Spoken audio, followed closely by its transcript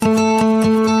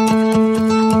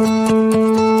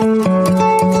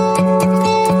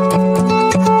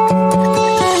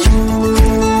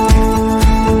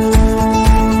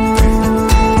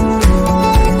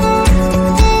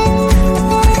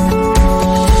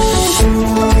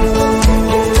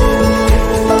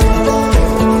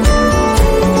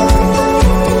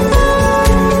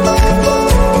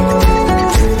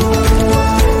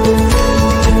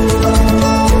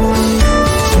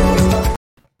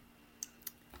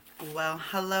Well,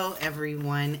 hello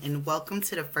everyone, and welcome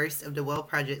to the first of the Well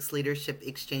Project's Leadership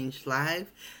Exchange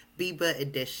Live, BEEEBAH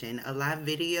edition, a live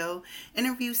video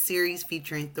interview series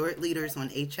featuring thought leaders on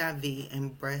HIV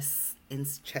and breast and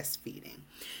chest feeding.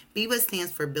 BEEEBAH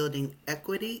stands for Building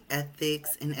Equity,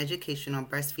 Ethics, and Education on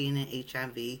Breastfeeding and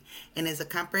HIV, and is a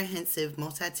comprehensive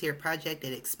multi-tiered project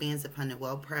that expands upon the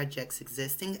Well Project's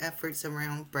existing efforts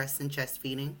around breast and chest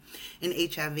feeding and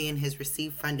HIV, and has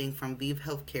received funding from ViiV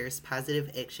Healthcare's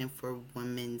Positive Action for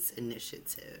Women's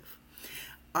initiative.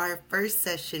 Our first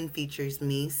session features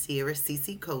me,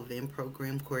 Ciarra Covin,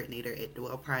 Program Coordinator at the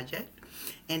Well Project,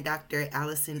 and Dr.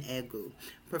 Allison Agwu,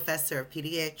 Professor of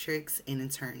Pediatrics and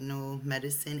Internal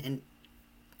Medicine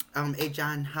at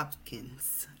John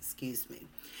Hopkins. Excuse me.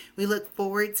 We look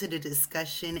forward to the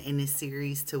discussion in this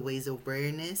series to raise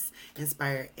awareness,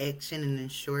 inspire action, and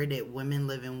ensure that women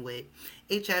living with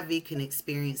HIV can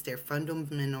experience their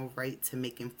fundamental right to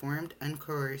make informed,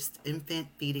 uncoerced infant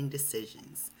feeding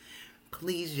decisions.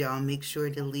 Please, y'all, make sure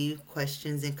to leave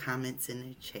questions and comments in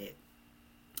the chat.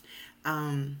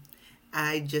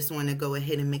 I just want to go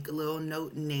ahead and make a little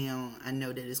note now. I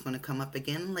know that it's going to come up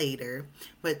again later,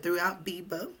 but throughout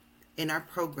BEEEBAH, in our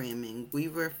programming, we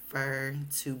refer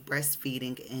to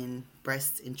breastfeeding and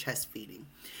breast and chest feeding.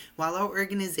 While our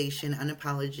organization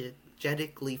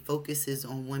unapologetically focuses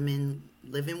on women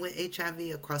living with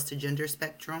HIV across the gender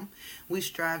spectrum, we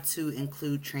strive to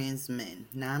include trans men,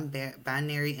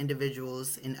 non-binary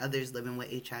individuals, and others living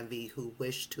with HIV who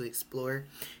wish to explore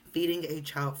feeding a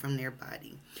child from their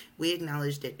body. We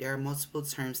acknowledge that there are multiple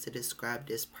terms to describe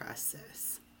this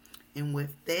process. And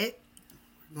with that,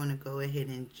 we're going to go ahead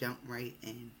and jump right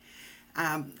in.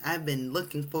 I've been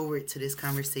looking forward to this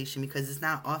conversation because it's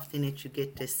not often that you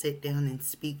get to sit down and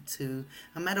speak to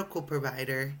a medical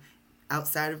provider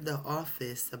outside of the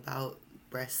office about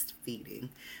breastfeeding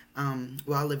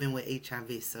while living with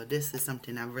HIV. So this is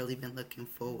something I've really been looking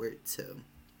forward to.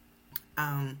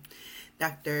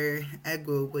 Dr.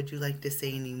 Agwu, would you like to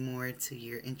say any more to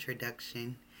your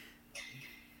introduction?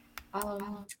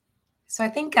 Um, so I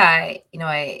think I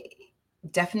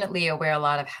definitely wear a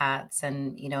lot of hats,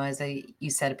 and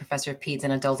you said, a professor of peds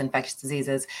and adult infectious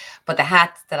diseases. But the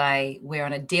hats that I wear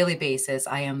on a daily basis,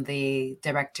 I am the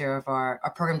director of our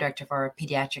program director of our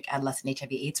pediatric adolescent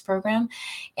HIV/AIDS program,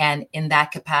 and in that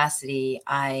capacity,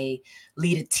 I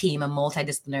lead a team, a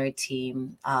multidisciplinary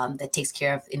team that takes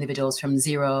care of individuals from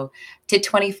 0 to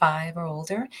 25 or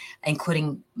older,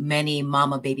 including many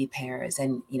mama baby pairs,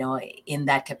 and in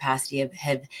that capacity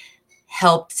have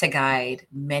helped to guide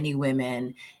many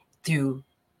women through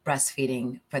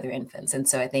breastfeeding for their infants. And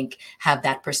so I think have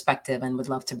that perspective and would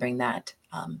love to bring that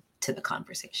to the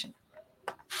conversation.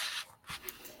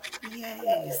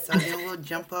 Yay! So then we'll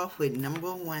jump off with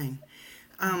number one.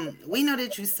 We know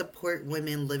that you support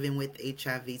women living with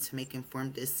HIV to make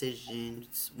informed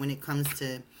decisions when it comes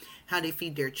to how they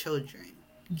feed their children.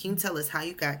 Can you tell us how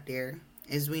you got there?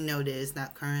 As we know that it's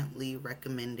not currently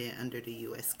recommended under the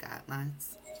U.S.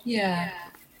 guidelines. Yeah.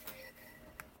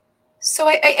 So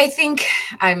I think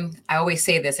I always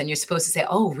say this, and you're supposed to say,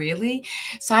 "Oh, really?"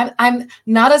 So I'm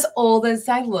not as old as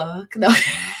I look. No,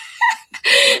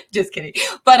 just kidding.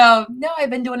 But no,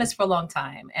 I've been doing this for a long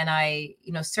time, and I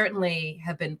certainly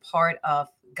have been part of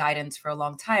guidance for a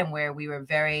long time where we were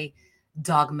very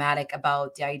dogmatic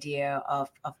about the idea of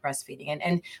breastfeeding,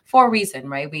 and for a reason,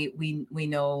 right? We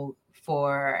know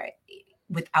for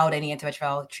without any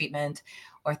antiretroviral treatment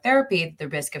or therapy, the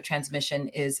risk of transmission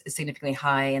is significantly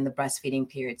high in the breastfeeding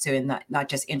period. So in not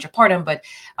just intrapartum, but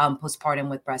postpartum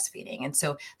with breastfeeding. And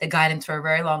so the guidance for a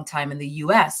very long time in the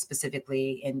US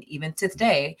specifically, and even to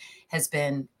today, has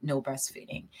been no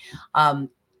breastfeeding.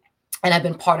 And I've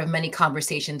been part of many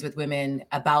conversations with women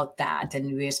about that.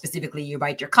 And we're specifically, you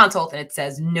write your consult and it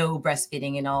says no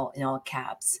breastfeeding in all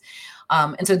caps.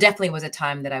 And so definitely was a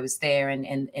time that I was there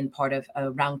and part of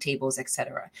roundtables, et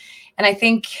cetera. And I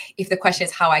think if the question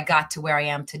is how I got to where I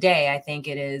am today, I think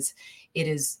it is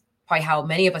probably how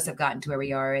many of us have gotten to where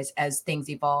we are as things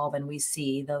evolve and we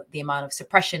see the amount of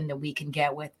suppression that we can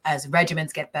get with as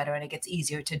regimens get better and it gets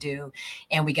easier to do.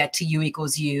 And we get to U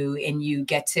equals U, and you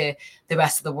get to the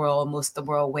rest of the world, most of the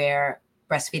world, where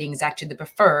breastfeeding is actually the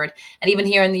preferred. And even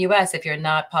here in the US, if you're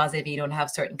not positive, you don't have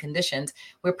certain conditions,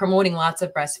 we're promoting lots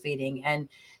of breastfeeding and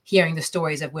hearing the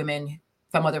stories of women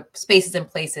from other spaces and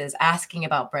places asking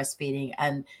about breastfeeding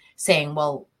and saying,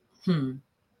 well,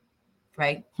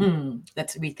 right?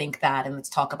 Let's rethink that and let's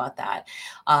talk about that.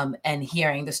 And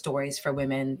hearing the stories for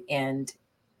women and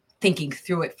thinking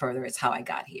through it further is how I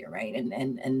got here, right?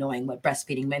 And knowing what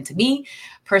breastfeeding meant to me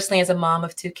personally as a mom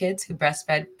of 2 kids who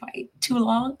breastfed probably too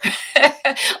long,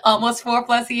 almost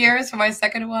 4+ years for my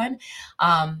second one,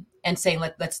 and saying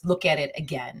let's look at it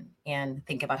again and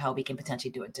think about how we can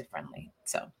potentially do it differently.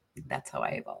 So that's how I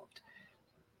evolved.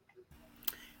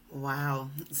 Wow.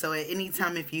 So at any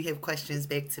time, if you have questions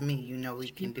back to me, you know we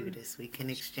can do Sure, this. We can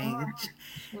sure, exchange.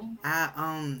 sure.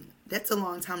 That's a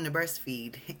long time to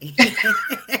breastfeed.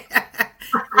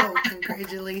 Whoa,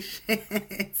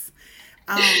 congratulations.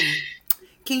 Um,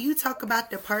 can you talk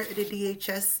about the part of the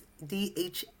DHHS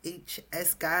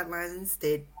guidelines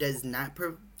that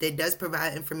that does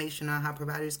provide information on how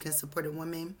providers can support a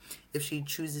woman if she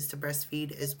chooses to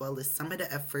breastfeed, as well as some of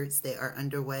the efforts that are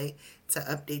underway to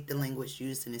update the language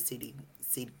used in the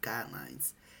CDC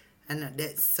guidelines? I know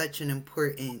that's such an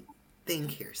important thing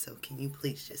here, so can you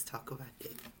please just talk about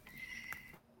that?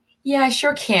 Yeah, I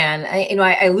sure can.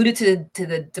 I alluded to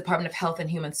the Department of Health and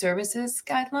Human Services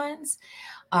guidelines,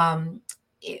 um,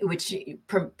 which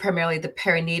primarily the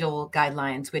perinatal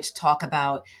guidelines, which talk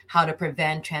about how to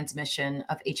prevent transmission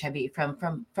of HIV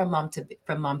from mom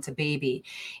to baby.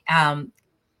 Um,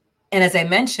 and as I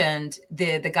mentioned,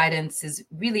 the guidance has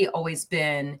really always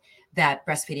been that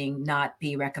breastfeeding not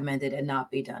be recommended and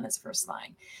not be done as first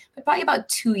line. But probably about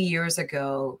 2 years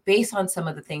ago, based on some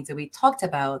of the things that we talked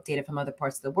about, data from other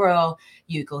parts of the world,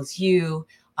 U equals U,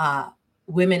 uh,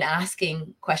 women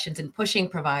asking questions and pushing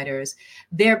providers,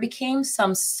 there became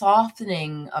some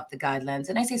softening of the guidelines.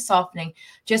 And I say softening,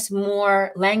 just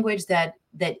more language that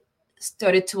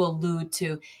started to allude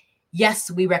to, yes,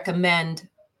 we recommend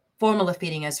formula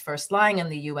feeding as first line in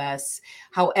the US.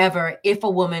 However, if a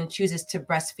woman chooses to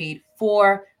breastfeed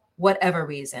for whatever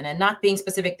reason, and not being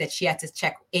specific that she had to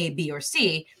check A, B, or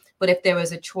C, but if there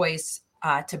was a choice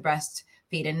to breastfeed,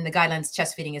 and in the guidelines,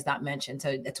 chest feeding is not mentioned,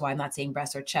 so that's why I'm not saying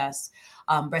breast or chest,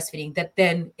 breastfeeding, that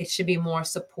then it should be more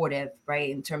supportive, right,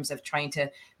 in terms of trying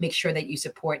to make sure that you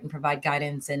support and provide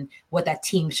guidance and what that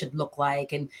team should look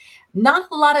like. And not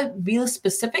a lot of real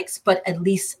specifics, but at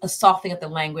least a softening of the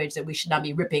language that we should not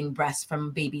be ripping breasts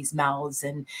from babies' mouths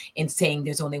and saying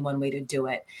there's only one way to do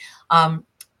it. Um,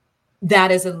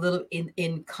 that is a little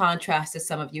in contrast to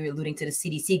some of you alluding to the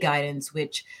CDC guidance,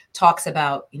 which talks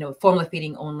about, formula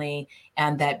feeding only,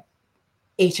 and that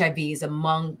HIV is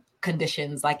among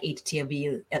conditions like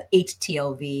HTLV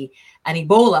and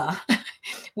Ebola,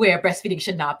 where breastfeeding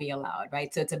should not be allowed,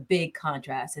 right? So it's a big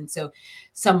contrast. And so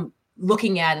some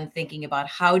looking at and thinking about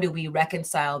how do we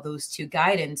reconcile those two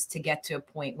guidance to get to a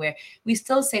point where we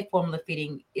still say formula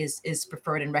feeding is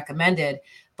preferred and recommended,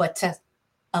 but to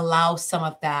allow some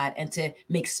of that and to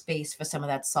make space for some of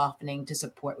that softening to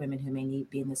support women who may need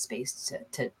be in the space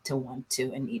to want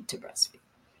to and need to breastfeed.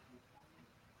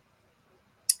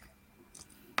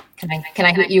 Can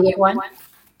I hit you with one?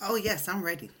 Oh, yes, I'm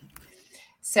ready.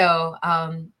 So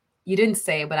you didn't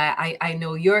say, but I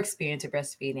know your experience of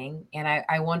breastfeeding, and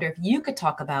I wonder if you could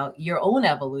talk about your own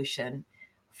evolution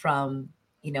from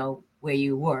where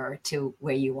you were to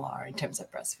where you are in terms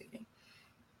of breastfeeding.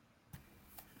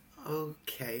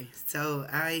 Okay, so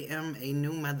I am a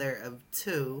new mother of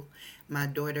two. My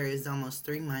daughter is almost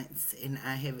 3 months, and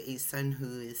I have a son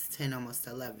who is 10, almost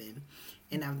 11.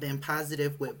 And I've been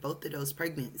positive with both of those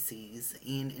pregnancies.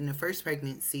 And in the first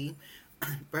pregnancy,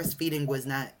 breastfeeding was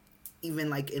not even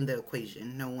like in the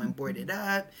equation. No one brought it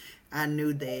up. I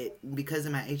knew that because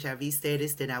of my HIV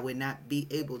status that I would not be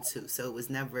able to. So it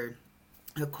was never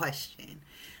a question.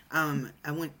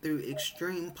 I went through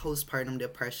extreme postpartum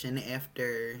depression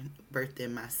after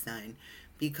birthing my son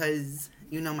because,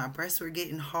 my breasts were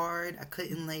getting hard. I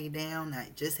couldn't lay down. I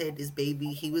just had this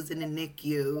baby. He was in the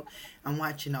NICU. I'm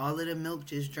watching all of the milk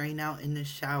just drain out in the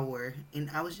shower. And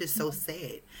I was just so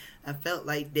sad. I felt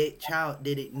like that child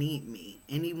didn't need me.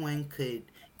 Anyone could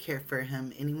care for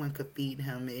him. Anyone could feed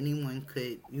him. Anyone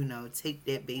could, take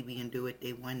that baby and do what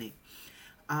they wanted.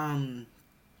 Um,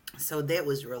 so that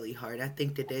was really hard. I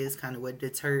think that is kind of what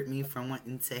deterred me from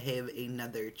wanting to have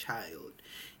another child.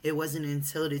 It wasn't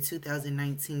until the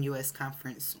 2019 U.S.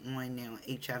 Conference on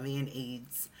HIV and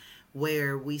AIDS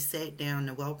where we sat down,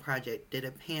 the Well Project did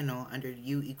a panel under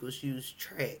U equals U's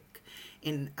track.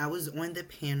 And I was on the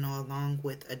panel along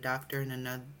with a doctor and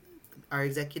another, our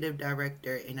executive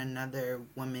director, and another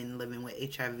woman living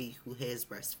with HIV who has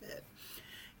breastfed.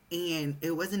 And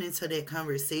it wasn't until that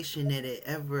conversation that it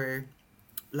ever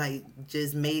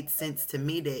just made sense to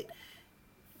me that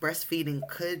breastfeeding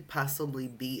could possibly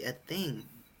be a thing.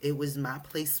 It was my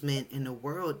placement in the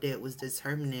world that was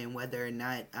determining whether or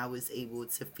not I was able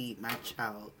to feed my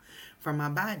child from my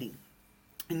body.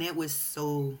 And it was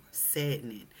so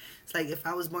saddening. It's like if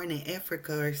I was born in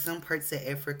Africa or some parts of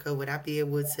Africa, would I be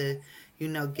able to,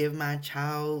 give my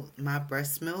child my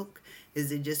breast milk?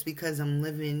 Is it just because I'm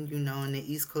living, on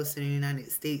the East Coast of the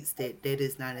United States that that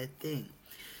is not a thing?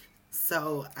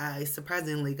 So I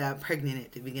surprisingly got pregnant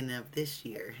at the beginning of this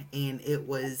year, and it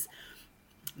was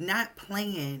not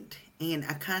planned. And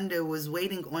I kind of was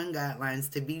waiting on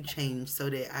guidelines to be changed so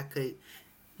that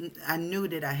I knew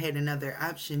that I had another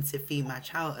option to feed my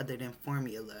child other than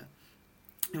formula.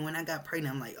 And when I got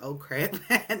pregnant, I'm like, oh crap,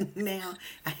 now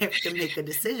I have to make a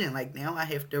decision. Like, now I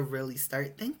have to really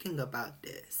start thinking about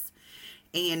this.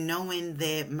 And knowing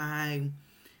that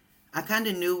I kind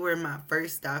of knew where my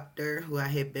first doctor, who I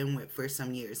had been with for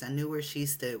some years, I knew where she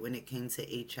stood when it came to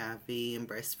HIV and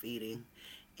breastfeeding.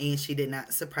 And she did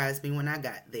not surprise me when I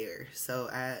got there. So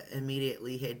I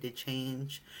immediately had to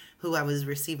change who I was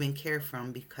receiving care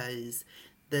from, because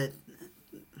the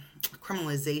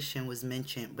criminalization was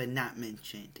mentioned but not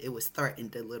mentioned. It was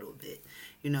threatened a little bit.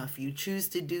 If you choose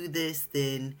to do this,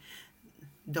 then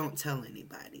don't tell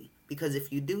anybody. Because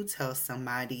if you do tell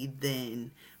somebody,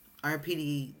 then our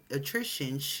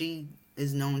pediatrician, she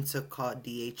is known to call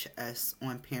DHS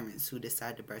on parents who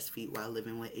decide to breastfeed while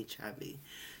living with HIV.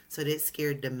 So that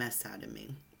scared the mess out of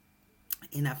me.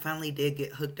 And I finally did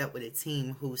get hooked up with a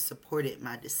team who supported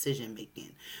my decision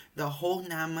making. The whole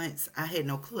 9 months, I had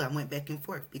no clue. I went back and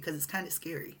forth because it's kind of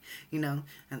scary, And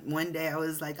one day I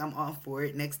was like, I'm all for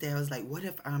it. Next day I was like, what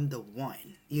if I'm the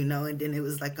one, And then it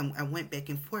was like I went back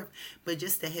and forth. But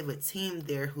just to have a team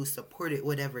there who supported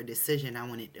whatever decision I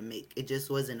wanted to make, it just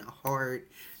wasn't a hard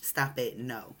stop at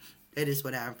no. That is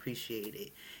what I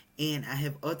appreciated. And I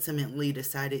have ultimately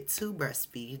decided to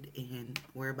breastfeed, and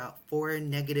we're about 4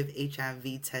 negative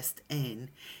HIV tests in,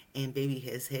 and baby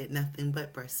has had nothing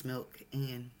but breast milk,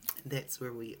 and that's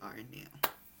where we are now.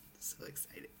 So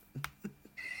excited.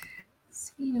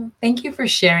 Thank you for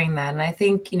sharing that. And I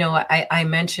think, I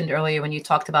mentioned earlier when you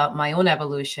talked about my own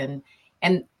evolution,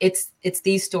 and it's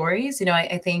these stories,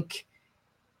 I think,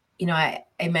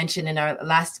 I mentioned in our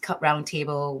last cup round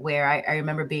table where I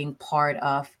remember being part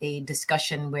of a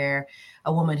discussion where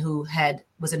a woman who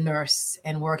was a nurse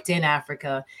and worked in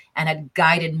Africa and had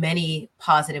guided many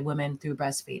positive women through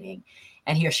breastfeeding.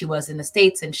 And here she was in the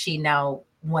States, and she now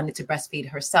wanted to breastfeed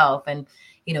herself. And,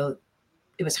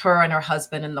 it was her and her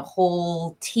husband and the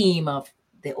whole team of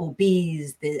the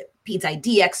OBs, the PEDS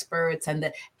ID experts, and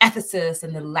the ethicists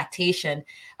and the lactation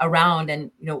around,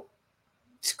 and,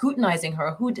 scrutinizing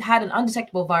her, who had an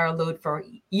undetectable viral load for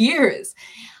years,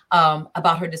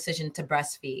 about her decision to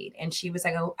breastfeed. And she was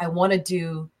like, I want to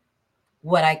do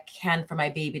what I can for my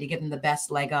baby to give them the best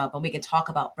leg up. And we can talk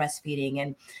about breastfeeding.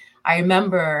 And I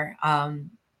remember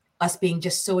us being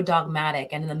just so dogmatic.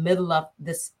 And in the middle of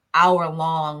this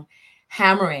hour-long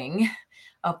hammering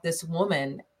of this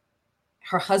woman,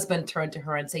 her husband turned to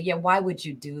her and said, yeah, why would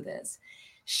you do this?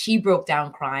 She broke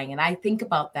down crying. And I think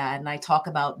about that, and I talk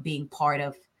about being part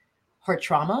of her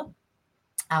trauma,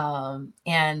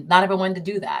 and not everyone to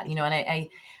do that, and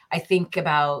I think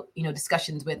about,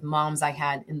 discussions with moms I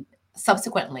had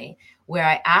subsequently, where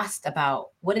I asked about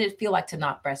what did it feel like to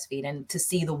not breastfeed and to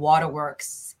see the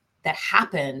waterworks that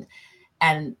happened,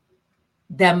 and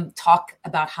them talk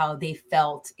about how they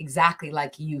felt exactly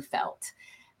like you felt.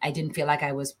 I didn't feel like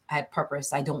I had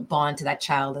purpose. I don't bond to that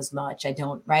child as much. I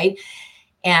don't, right?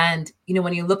 And,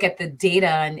 when you look at the data,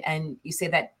 and you say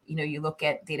that, you look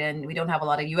at data, and we don't have a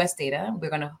lot of US data.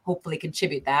 We're going to hopefully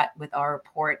contribute that with our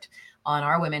report on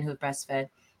our women who've breastfed,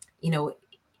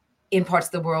 in parts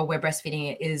of the world where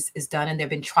breastfeeding is done, and there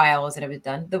have been trials that have been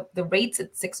done. The rates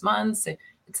at 6 months,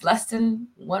 it's less than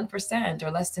 1% or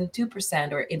less than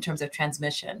 2%, or in terms of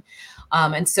transmission.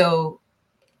 And so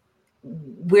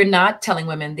we're not telling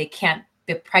women they can't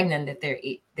be pregnant if they're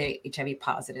HIV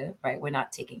positive, right? We're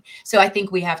not taking. So I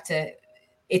think we have to,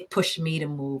 it pushed me to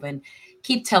move and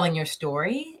keep telling your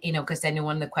story, because then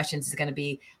one of the questions is going to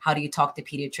be, how do you talk to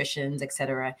pediatricians, et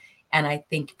cetera? And I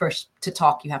think first, to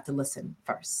talk, you have to listen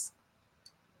first.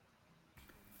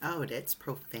 Oh, that's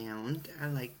profound. I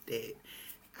like that.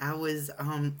 I was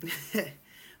oh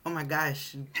my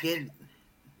gosh,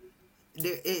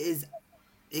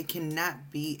 it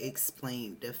cannot be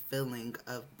explained, the feeling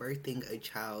of birthing a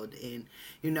child, and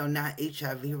not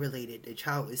HIV related. The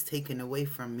child was taken away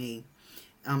from me,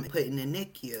 put in the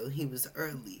NICU. He was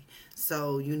early,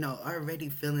 so already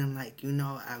feeling like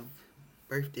I've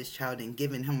birthed this child and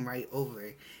given him right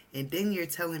over, and then you're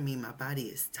telling me my body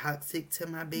is toxic to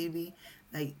my baby,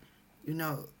 like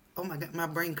oh my god, my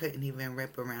brain couldn't even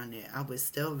wrap around it. I was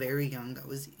still very young. I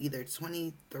was either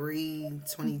 23,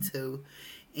 22,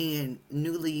 and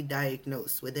newly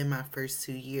diagnosed within my first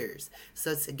 2 years.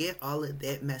 So to get all of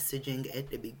that messaging at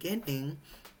the beginning,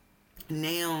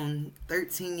 now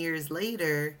 13 years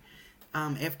later,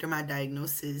 after my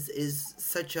diagnosis, is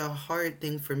such a hard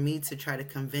thing for me to try to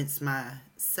convince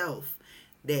myself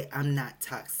that I'm not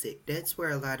toxic. That's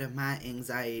where a lot of my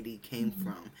anxiety came Mhm.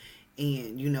 from.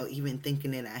 And, even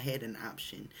thinking that I had an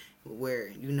option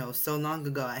where, so long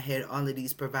ago I had all of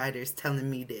these providers telling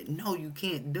me that, no, you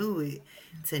can't do it,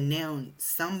 to now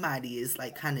somebody is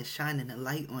like kind of shining a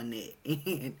light on it.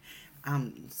 And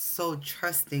I'm so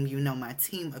trusting, my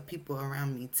team of people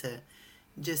around me to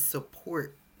just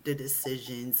support the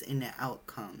decisions and the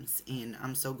outcomes. And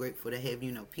I'm so grateful to have,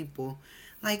 people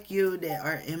like you that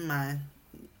are in my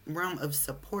realm of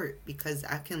support, because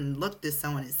I can look to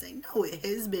someone and say, no, it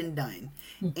has been done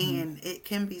Mhm. and it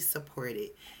can be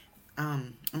supported.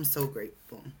 I'm so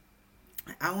grateful.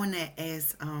 I want to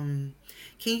ask, can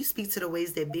you speak to the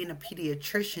ways that being a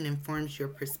pediatrician informs your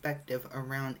perspective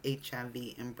around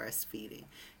HIV and breastfeeding?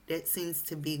 That seems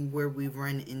to be where we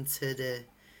run into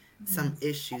some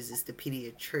issues, is the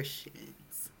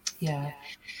pediatricians. Yeah.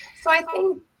 So I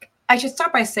think I should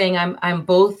start by saying I'm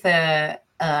both a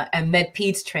med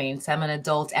peds trained. So I'm an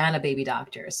adult and a baby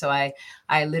doctor. So I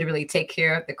literally take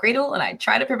care of the cradle and I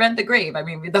try to prevent the grave. I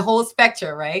mean, the whole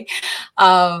spectrum, right?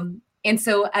 And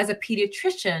so as a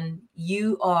pediatrician,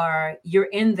 you're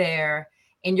in there,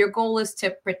 and your goal is to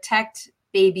protect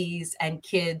babies and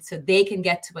kids so they can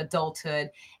get to adulthood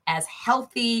as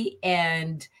healthy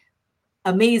and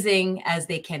amazing as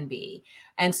they can be.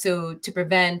 And so to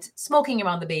prevent smoking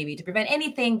around the baby, to prevent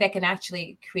anything that can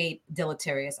actually create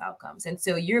deleterious outcomes. And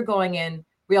so you're going in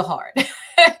real hard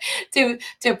to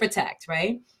protect,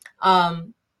 right?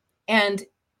 Um, and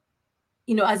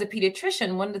as a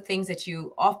pediatrician, one of the things that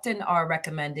you often are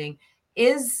recommending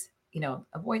is,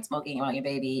 avoid smoking around your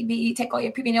baby, take all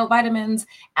your prenatal vitamins,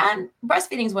 and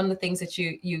breastfeeding is one of the things that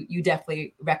you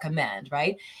definitely recommend,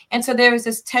 right? And so there is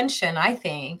this tension, I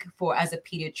think, for as a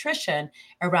pediatrician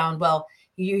around, well,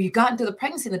 you got into the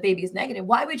pregnancy and the baby is negative.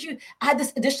 Why would you add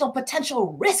this additional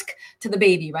potential risk to the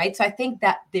baby, right? So I think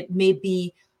that may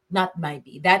be, not might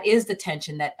be, that is the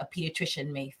tension that a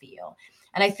pediatrician may feel.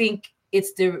 And I think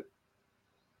it's the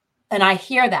and I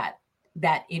hear that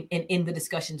in the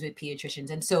discussions with pediatricians.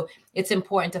 And so it's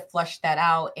important to flush that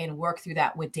out and work through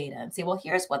that with data and say, well,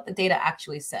 here's what the data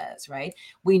actually says, right?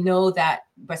 We know that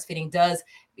breastfeeding does,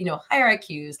 higher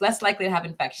IQs, less likely to have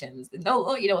infections,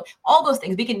 no, all those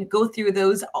things. We can go through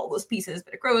all those pieces,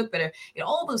 better growth, better,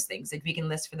 all those things that we can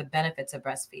list for the benefits of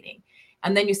breastfeeding.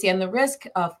 And then you see on the risk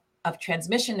of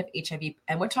transmission of HIV,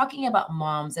 and we're talking about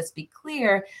moms, let's be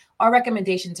clear, our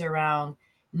recommendations around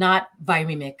not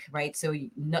viremic, right? So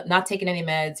not taking any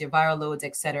meds, your viral loads,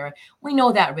 et cetera. We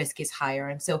know that risk is higher.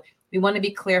 And so we want to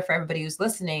be clear for everybody who's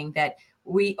listening that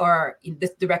we are,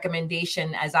 the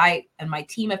recommendation, as I and my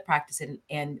team have practiced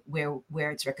and where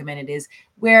it's recommended, is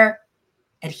where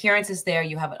adherence is there,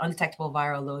 you have an undetectable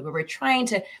viral load, where we're trying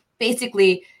to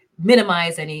basically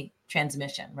minimize any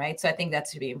transmission, right? So I think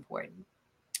that's really important.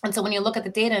 And so when you look at the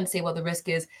data and say, well, the risk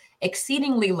is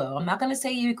exceedingly low, I'm not going to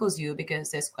say U equals U,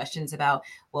 because there's questions about,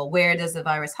 well, where does the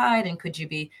virus hide and could you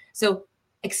be? So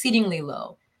exceedingly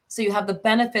low. So you have the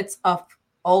benefits of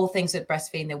all things with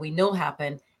breastfeeding that we know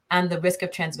happen, and the risk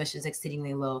of transmission is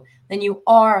exceedingly low. Then you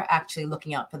are actually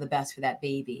looking out for the best for that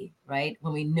baby, right?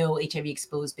 When we know HIV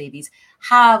exposed babies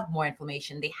have more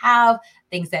inflammation, they have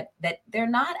things that they're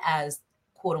not as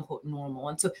quote unquote normal.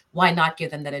 And so why not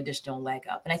give them that additional leg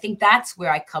up? And I think that's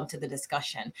where I come to the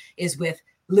discussion, is with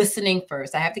listening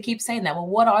first. I have to keep saying that. Well,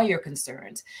 what are your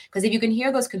concerns? Because if you can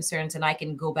hear those concerns and I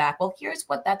can go back, well, here's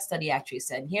what that study actually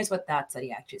said. And here's what that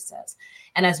study actually says.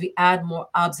 And as we add more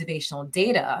observational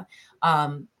data,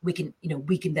 we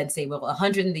can then say, well,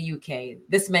 100 in the UK,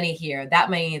 this many here,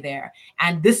 that many there,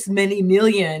 and this many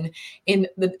million in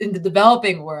the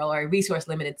developing world or resource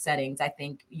limited settings. I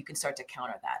think you can start to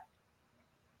counter that.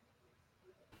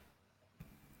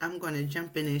 I'm going to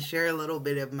jump in and share a little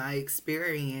bit of my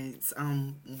experience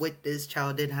with this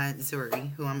child in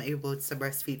Zuri, who I'm able to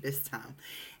breastfeed this time.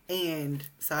 And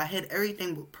so I had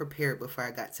everything prepared before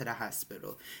I got to the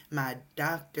hospital. My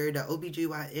doctor, the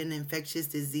OBGYN, infectious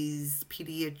disease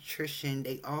pediatrician,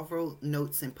 they all wrote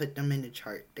notes and put them in the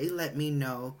chart. They let me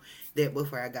know that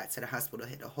before I got to the hospital, I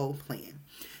had a whole plan.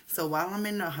 So while I'm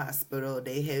in the hospital,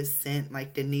 they have sent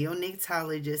like the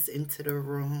neonatologist into the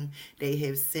room. They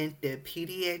have sent the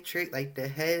pediatric, like the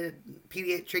head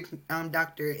pediatric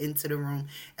doctor into the room.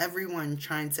 Everyone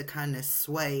trying to kind of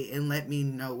sway and let me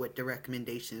know what the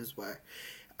recommendations were.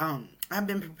 I've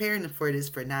been preparing for this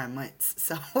for 9 months,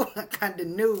 so I kind of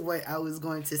knew what I was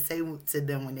going to say to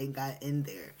them when they got in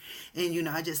there. And,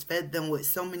 I just fed them with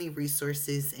so many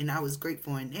resources, and I was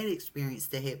grateful in that experience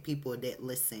to have people that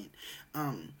listen.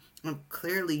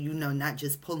 Clearly, not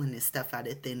just pulling this stuff out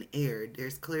of thin air.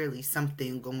 There's clearly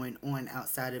something going on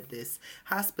outside of this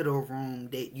hospital room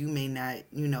that you may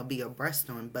not, be abreast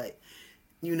on, but,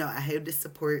 I have the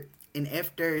support. And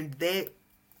after that,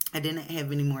 I didn't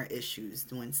have any more issues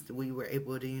once we were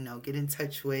able to, get in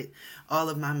touch with all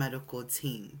of my medical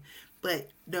team.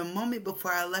 But the moment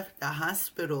before I left the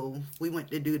hospital, we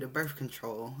went to do the birth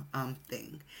control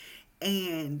thing.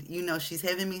 And, she's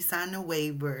having me sign a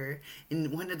waiver.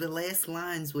 And one of the last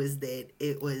lines was that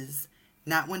it was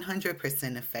not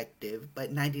 100% effective,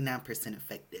 but 99%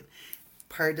 effective.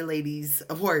 Per the lady's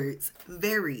words,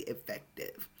 very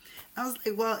effective. I was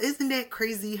like, well, isn't that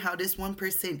crazy how this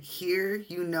 1% here,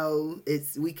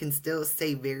 we can still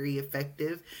say very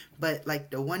effective, but like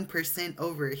the 1%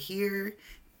 over here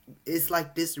is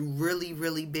like this really,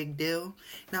 really big deal.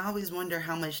 And I always wonder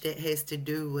how much that has to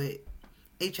do with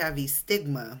HIV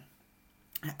stigma.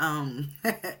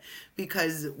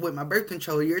 Because with my birth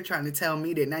control, you're trying to tell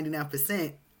me that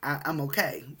 99% I'm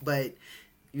okay. But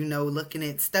looking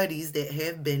at studies that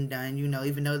have been done,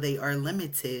 even though they are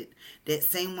limited, that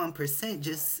same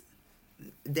 1%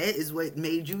 that is what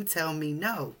made you tell me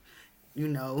no,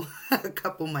 a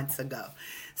couple months ago.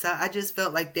 So I just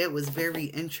felt like that was very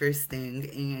interesting,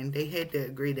 and they had to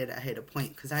agree that I had a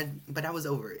point, but I was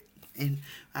over it. And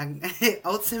I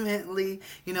ultimately,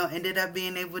 ended up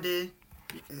being able to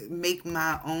make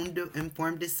my own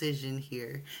informed decision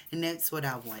here, and that's what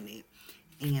I wanted.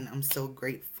 And I'm so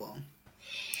grateful.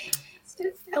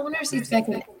 I wonder if I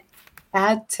can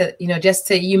add to,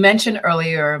 you mentioned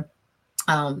earlier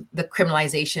the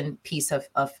criminalization piece of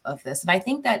this. And I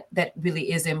think that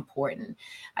really is important.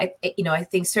 I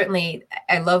think certainly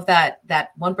I love that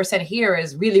 1% here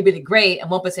is really, really great.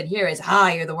 And 1% here is,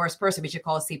 you're the worst person, we should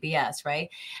call CPS, right?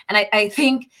 And I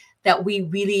think that we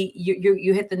really,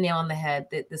 you hit the nail on the head,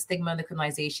 the stigma and the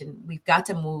criminalization, we've got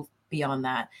to move beyond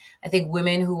that. I think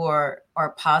women who are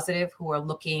positive, who are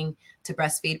looking to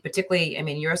breastfeed, particularly,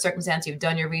 your circumstance, you've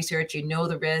done your research,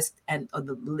 the risk and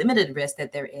the limited risk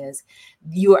that there is,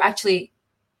 you are actually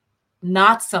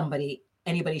not somebody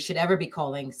anybody should ever be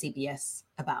calling CPS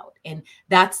about. And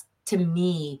that's, to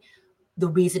me, the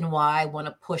reason why I want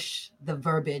to push the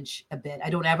verbiage a bit. I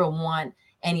don't ever want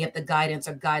any of the guidance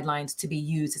or guidelines to be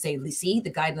used to say, see, the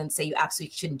guidelines say you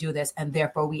absolutely shouldn't do this, and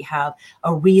therefore we have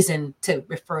a reason to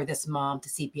refer this mom to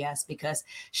CPS because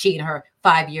she and her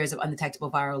 5 years of undetectable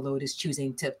viral load is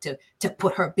choosing to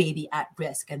put her baby at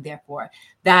risk, and therefore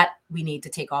that we need to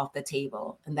take off the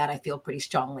table, and that I feel pretty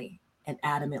strongly and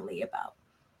adamantly about.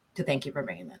 So thank you for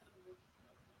bringing that up.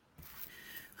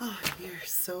 Oh, you're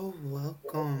so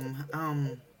welcome.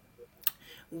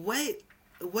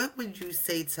 What would you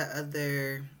say to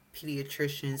other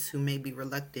pediatricians who may be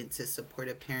reluctant to support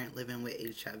a parent living with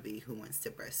HIV who wants to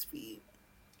breastfeed?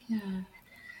 Yeah.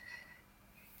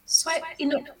 So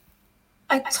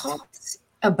I talked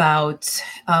about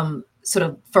sort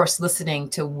of first listening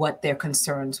to what their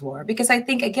concerns were, because I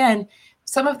think, again,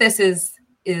 some of this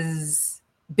is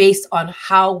based on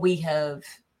how we have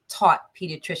taught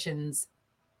pediatricians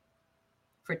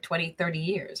for 20, 30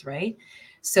 years, right?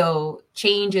 So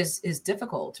change is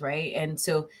difficult, right? And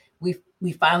so we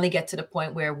finally get to the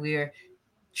point where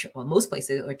most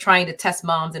places are trying to test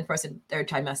moms in first and third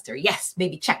trimester. Yes,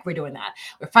 maybe check, we're doing that.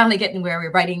 We're finally getting where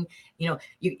we're writing, you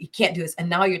can't do this. And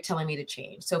now you're telling me to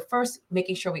change. So first,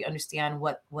 making sure we understand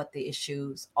what the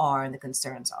issues are and the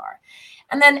concerns are.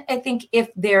 And then I think if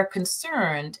they're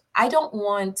concerned, I don't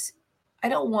want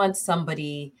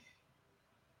somebody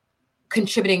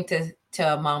contributing to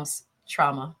a mom's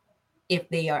trauma if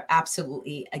they are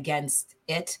absolutely against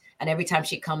it. And every time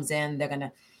she comes in, they're going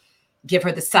to give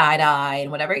her the side eye and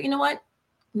whatever. You know what?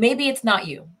 Maybe it's not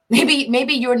you.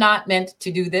 Maybe you're not meant to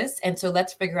do this. And so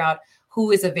let's figure out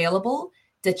who is available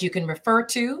that you can refer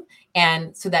to.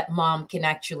 And so that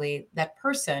that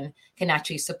person can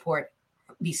actually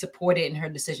be supported in her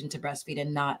decision to breastfeed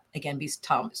and not, again, be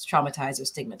traumatized or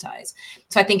stigmatized.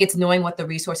 So I think it's knowing what the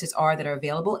resources are that are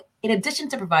available, in addition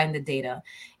to providing the data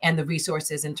and the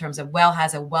resources in terms of the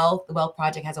WELL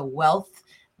project has a wealth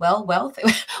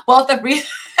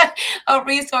of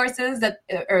resources that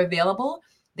are available.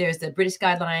 There's the British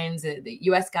guidelines, the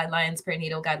US guidelines,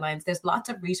 perinatal guidelines. There's lots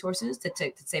of resources to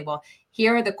say, well,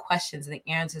 here are the questions and the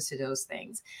answers to those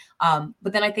things.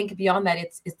 But then I think beyond that,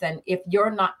 it's then if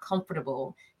you're not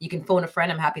comfortable, you can phone a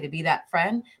friend. I'm happy to be that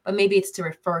friend. But maybe it's to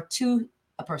refer to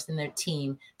a person in their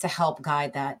team to help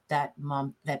guide that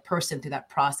mom, that person through that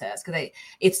process. Because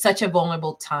it's such a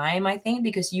vulnerable time, I think,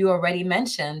 because you already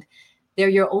mentioned they're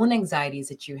your own anxieties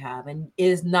that you have, and it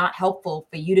is not helpful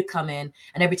for you to come in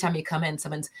and every time you come in,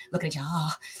 someone's looking at you,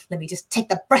 oh, let me just take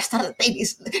the breast out of the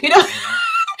babies. We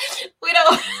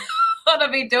don't want to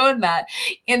be doing that.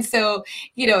 And so,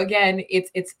 again,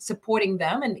 it's supporting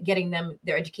them and getting them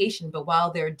their education. But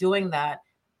while they're doing that,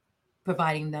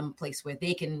 providing them a place where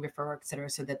they can refer, et cetera,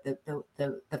 so that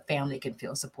the family can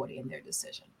feel supported in their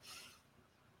decision.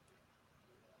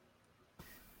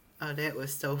 Oh, that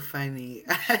was so funny.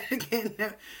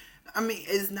 I mean,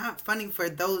 it's not funny for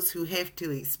those who have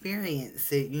to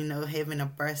experience it, having a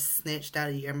breast snatched out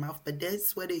of your mouth, but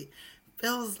that's what it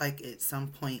feels like at some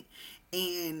point.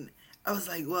 And I was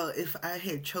like, well, if I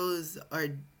had chose or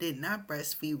did not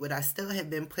breastfeed, would I still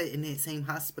have been put in that same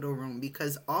hospital room?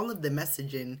 Because all of the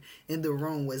messaging in the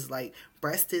room was like,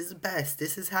 breast is best.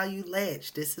 This is how you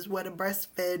latch. This is what a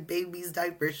breastfed baby's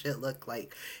diaper should look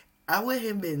like. I would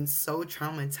have been so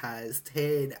traumatized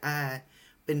had I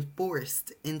been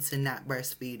forced into not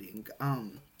breastfeeding,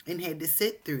 and had to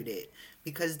sit through that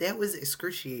because that was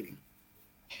excruciating.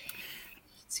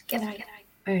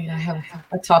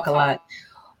 I talk a lot,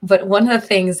 but one of the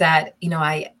things that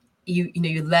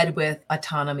you led with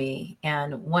autonomy,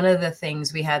 and one of the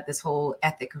things we had this whole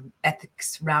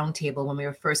ethics roundtable when we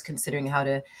were first considering how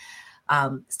to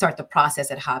start the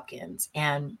process at Hopkins.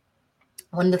 And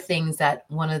one of the things that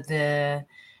one of the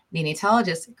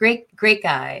neonatologists, great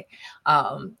guy,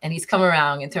 and he's come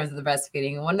around in terms of the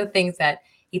breastfeeding. And one of the things that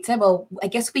he said, well, I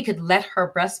guess we could let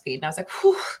her breastfeed. And I was like,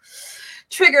 whew,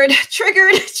 triggered.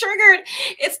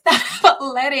 It's not about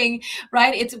letting,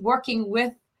 right? It's working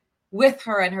with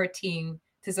her and her team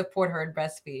to support her in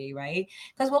breastfeeding, right?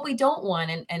 Because what we don't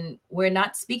want, and we're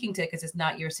not speaking to it because it's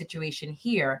not your situation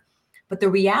here, but the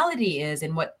reality is,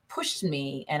 and what pushed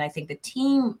me, and I think the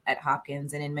team at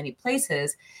Hopkins and in many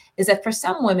places, is that for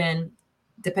some women,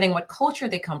 depending on what culture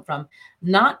they come from,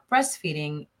 not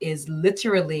breastfeeding is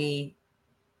literally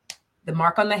the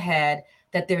mark on the head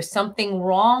that there's something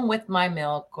wrong with my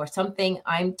milk or something,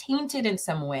 I'm tainted in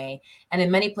some way. And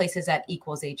in many places that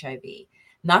equals HIV.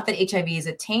 Not that HIV is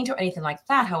a taint or anything like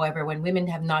that. However, when women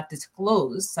have not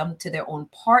disclosed some to their own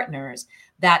partners,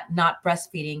 that not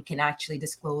breastfeeding can actually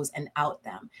disclose and out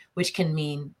them, which can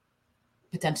mean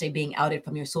potentially being outed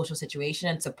from your social situation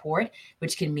and support,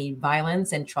 which can mean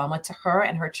violence and trauma to her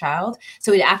and her child.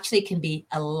 So it actually can be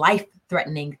a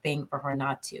life-threatening thing for her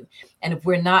not to. And if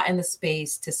we're not in the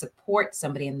space to support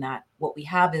somebody in that, what we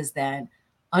have is then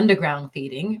underground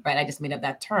feeding, right? I just made up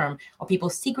that term, or people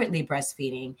secretly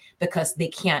breastfeeding because they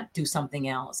can't do something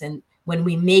else. And when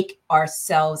we make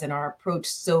ourselves and our approach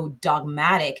so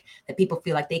dogmatic that people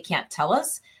feel like they can't tell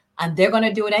us, and they're going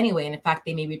to do it anyway. And in fact,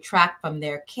 they may retract from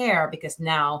their care because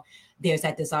now there's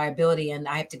that desirability and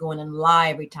I have to go in and lie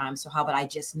every time. So how about I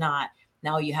just not?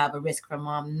 Now you have a risk for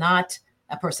mom, not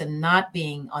a person not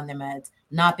being on their meds,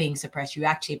 not being suppressed. You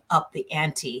actually up the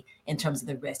ante in terms of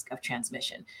the risk of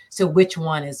transmission. So which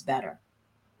one is better?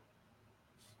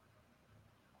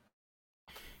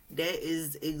 That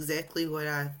is exactly what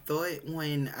I thought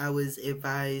when I was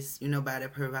advised, by the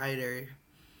provider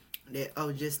that,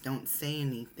 oh, just don't say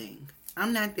anything.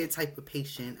 I'm not that type of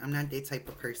patient. I'm not that type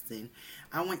of person.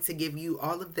 I want to give you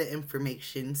all of the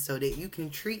information so that you can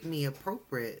treat me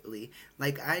appropriately.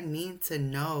 Like, I need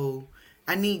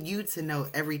you to know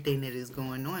everything that is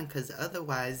going on, because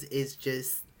otherwise it's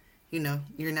just,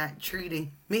 you're not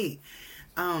treating me.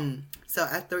 So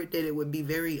I thought that it would be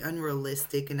very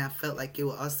unrealistic, and I felt like it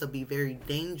would also be very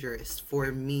dangerous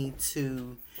for me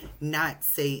to not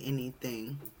say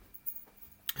anything.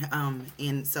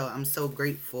 And so I'm so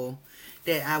grateful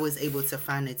that I was able to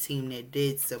find a team that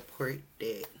did support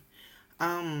that.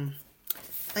 Um,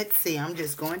 let's see, I'm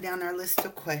just going down our list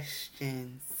of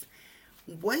questions.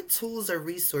 What tools or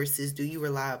resources do you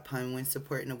rely upon when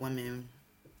supporting a woman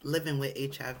living with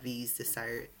HIV's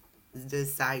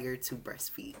desire to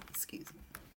breastfeed? Excuse me.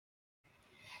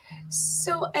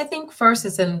 So I think first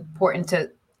it's important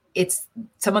it's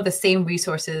some of the same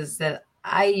resources that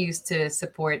I use to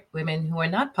support women who are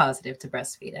not positive to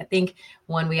breastfeed. I think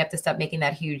one, we have to stop making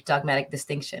that huge dogmatic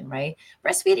distinction, right?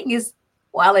 Breastfeeding is,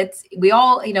 while we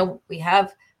all, we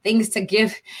have things to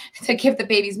give the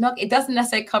baby's milk. It doesn't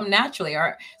necessarily come naturally.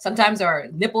 Or sometimes our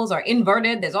nipples are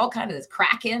inverted. There's all kinds of, there's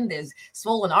cracking, there's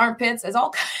swollen armpits, there's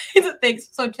all kinds of things.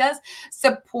 So just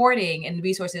supporting and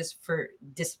resources for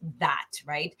just that,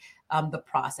 right? The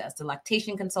process, the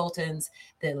lactation consultants,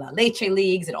 the La Leche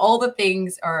leagues, and all the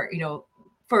things are,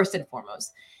 first and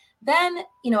foremost. Then,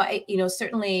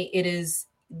 certainly it is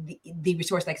the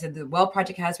resource, like I said, the Well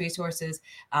Project has resources.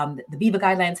 The BEEEBAH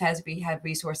guidelines have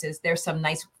resources. There's some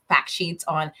nice fact sheets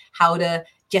on how to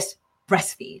just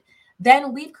breastfeed.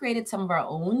 Then we've created some of our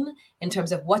own in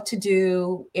terms of what to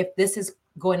do if this is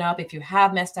going up, if you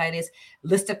have mastitis,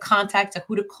 list of contacts of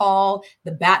who to call,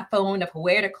 the bat phone of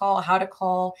where to call, how to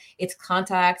call, its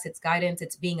contacts, its guidance,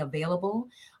 it's being available.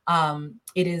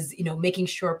 It is, making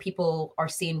sure people are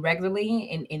seen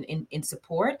regularly in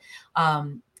support.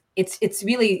 It's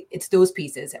really those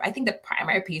pieces. I think the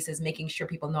primary piece is making sure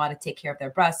people know how to take care of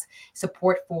their breasts,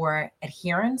 support for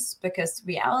adherence, because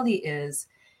reality is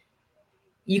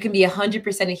you can be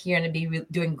 100% adherent and be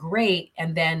doing great,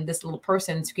 and then this little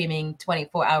person screaming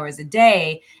 24 hours a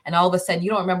day, and all of a sudden you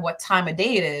don't remember what time of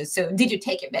day it is. So did you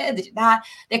take your med? Did you not?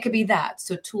 There could be that.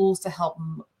 So tools to help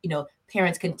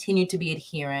parents continue to be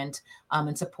adherent,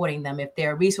 and supporting them if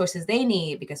there are resources they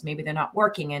need, because maybe they're not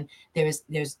working and there's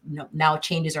now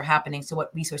changes are happening. So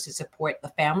what resources support the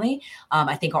family,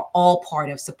 I think, are all part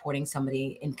of supporting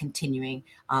somebody in continuing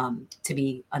to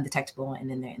be undetectable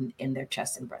and in their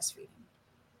chest and breastfeeding.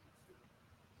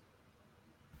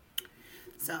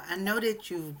 So I know that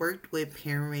you've worked with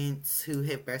parents who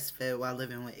have breastfed while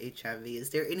living with HIV. Is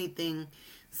there anything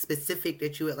specific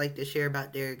that you would like to share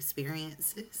about their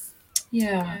experiences?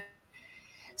 Yeah.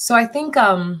 So I think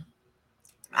I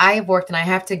have worked, and I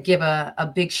have to give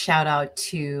a big shout out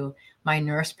to my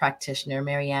nurse practitioner,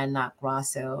 Marianne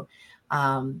Nagrasso,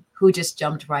 who just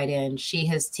jumped right in. She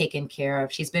has taken care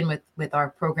of, she's been with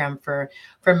our program for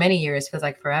many years, feels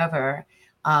like forever,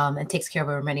 and takes care of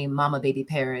our many mama baby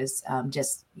pairs,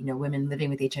 just, women living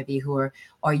with HIV who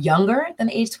are younger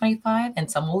than age 25 and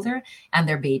some older, and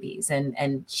their babies.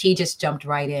 And she just jumped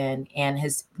right in and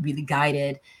has really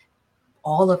guided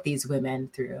all of these women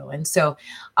through. And so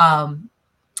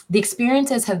the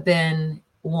experiences have been,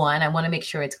 one, I want to make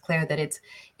sure it's clear that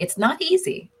it's not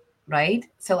easy, right?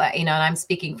 So, and I'm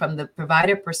speaking from the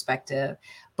provider perspective,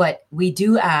 but we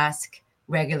do ask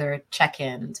regular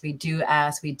check-ins. We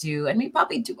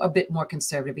probably do a bit more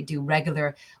conservative. We do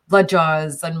regular blood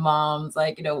draws on moms.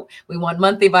 Like, we want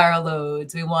monthly viral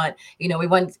loads. We want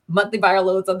monthly viral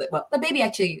loads on the baby.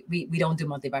 Actually, we don't do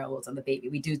monthly viral loads on the baby.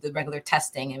 We do the regular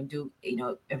testing and do,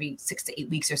 every 6 to 8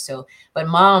 weeks or so. But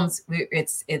moms,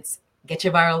 it's get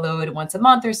your viral load once a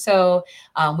month or so.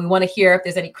 We want to hear if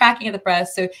there's any cracking of the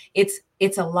breast. So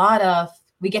it's a lot of,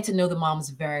 we get to know the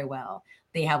moms very well.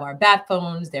 They have our bat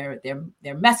phones, they're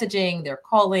messaging, they're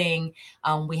calling.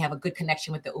 We have a good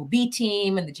connection with the OB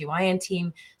team and the GYN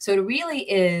team. So it really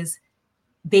is,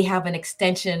 they have an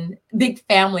extension, big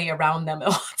family around them at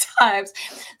all times.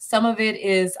 Some of it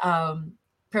is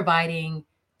providing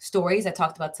stories. I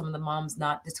talked about some of the moms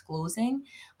not disclosing.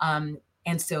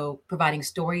 And so providing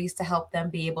stories to help them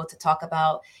be able to talk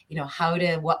about,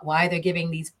 why they're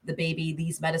giving the baby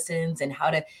these medicines and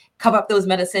how to cover up those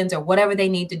medicines or whatever they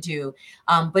need to do.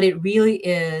 But it really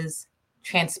is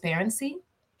transparency.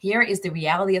 Here is the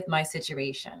reality of my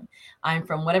situation. I'm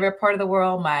from whatever part of the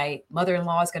world. My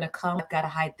mother-in-law is going to come. I've got to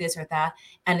hide this or that.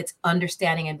 And it's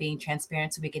understanding and being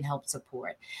transparent so we can help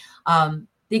support. The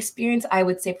experience, I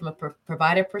would say, from a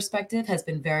provider perspective, has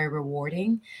been very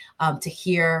rewarding, to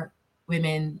hear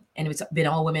women, and it's been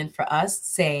all women for us,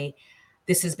 say,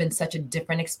 this has been such a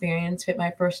different experience with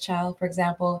my first child, for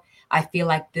example. I feel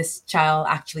like this child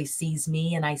actually sees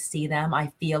me and I see them.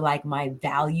 I feel like my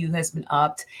value has been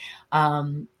upped.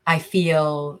 I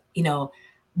feel,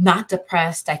 not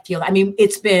depressed.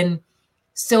 It's been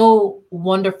so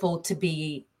wonderful to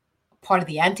be part of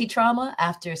the anti-trauma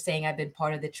after saying I've been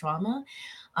part of the trauma.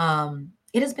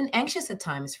 It has been anxious at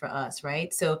times for us,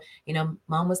 right? So,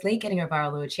 mom was late getting her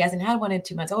viral load. She hasn't had one in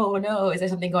 2 months. Oh no, is there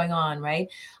something going on, right?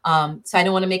 So I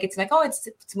don't want to make it like, oh, it's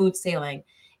smooth sailing.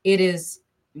 It is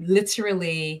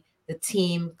literally the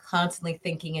team constantly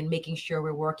thinking and making sure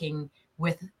we're working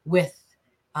with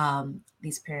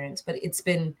these parents. But it's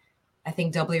been, I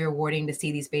think, doubly rewarding to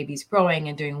see these babies growing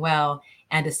and doing well,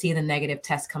 and to see the negative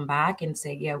tests come back and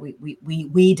say, yeah,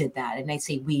 we did that. And I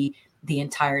say we, the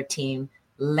entire team,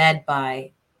 led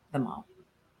by the mom.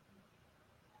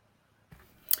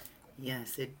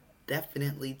 Yes, it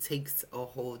definitely takes a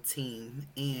whole team.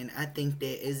 And I think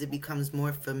that as it becomes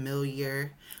more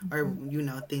familiar, or,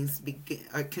 things begin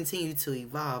or continue to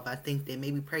evolve, I think that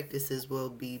maybe practices will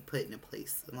be put into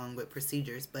place along with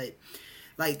procedures. But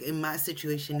like in my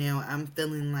situation now, I'm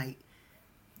feeling like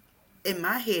in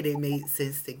my head it made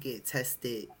sense to get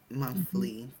tested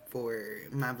monthly for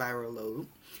my viral load.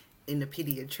 In the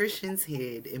pediatrician's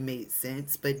head it made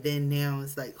sense, but then now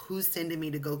it's like, who's sending me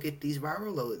to go get these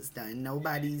viral loads done?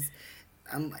 Nobody's,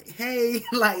 I'm like, hey,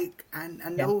 like, I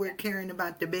Yeah. know we're caring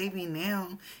about the baby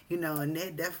now, and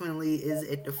that definitely is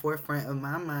at the forefront of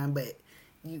my mind, but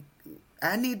you,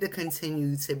 I need to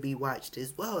continue to be watched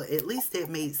as well. At least it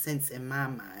made sense in my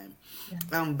mind.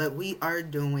 Yeah. But we are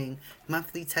doing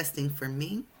monthly testing for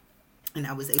me, and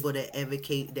I was able to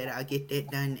advocate that I get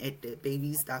that done at the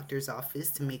baby's doctor's office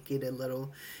to make it a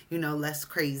little, less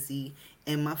crazy,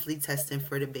 and monthly testing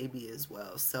for the baby as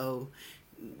well. So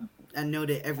I know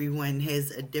that everyone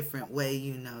has a different way.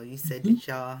 You said Mhm. that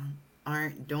y'all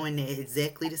aren't doing it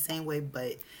exactly the same way,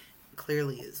 but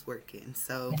clearly it's working.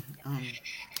 So, Yeah. um,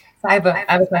 So I have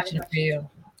a question for you.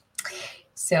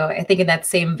 So I think in that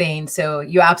same vein, so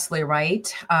you're absolutely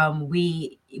right.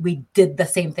 We did the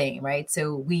same thing, right?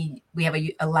 So we have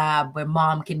a lab where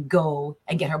mom can go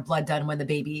and get her blood done when the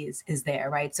baby is there,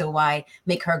 right? So why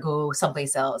make her go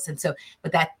someplace else? And so,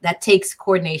 but that takes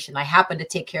coordination. I happen to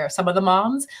take care of some of the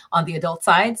moms on the adult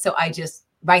side, so I just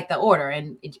write the order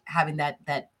and having that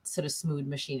sort of smooth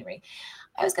machinery.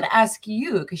 I was going to ask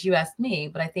you because you asked me,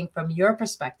 but I think from your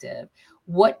perspective,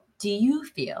 what do you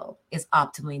feel is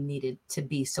optimally needed to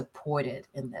be supported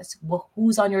in this?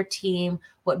 Who's on your team?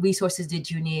 What resources did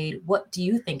you need? What do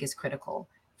you think is critical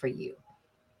for you?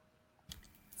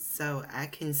 So I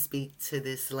can speak to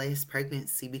this last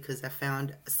pregnancy because I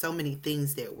found so many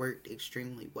things that worked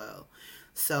extremely well.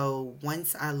 So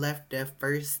once I left the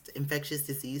first infectious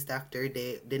disease doctor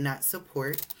that did not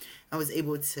support, I was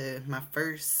able to, my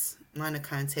first line of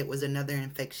contact was another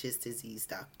infectious disease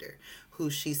doctor who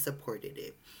she supported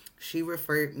it. She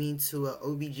referred me to a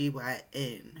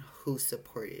OBGYN who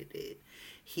supported it.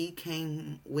 He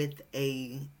came with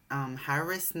a high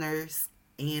risk nurse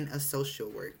and a social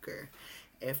worker.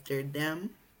 After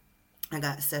them, I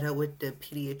got set up with the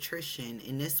pediatrician,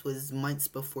 and this was months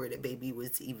before the baby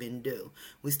was even due.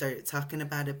 We started talking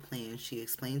about a plan. She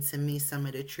explained to me some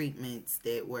of the treatments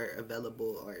that were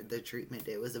available, or the treatment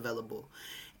that was available,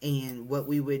 and what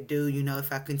we would do,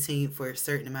 if I continued for a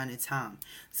certain amount of time.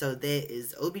 So that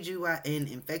is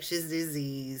OBGYN, infectious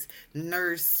disease,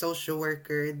 nurse, social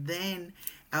worker. Then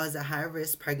I was a high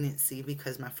risk pregnancy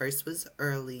because my first was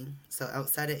early, so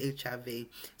outside of HIV.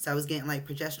 So I was getting like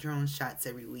progesterone shots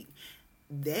every week.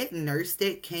 That nurse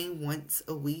that came once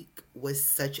a week was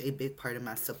such a big part of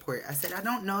my support. I said, I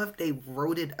don't know if they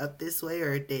wrote it up this way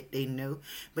or that they knew,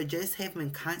 but just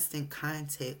having constant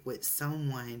contact with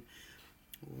someone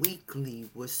weekly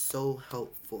was so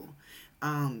helpful.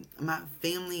 My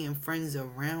family and friends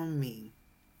around me,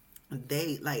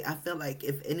 they like, I feel like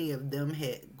if any of them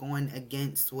had gone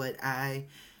against what I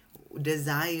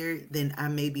desired, then I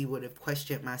maybe would have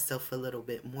questioned myself a little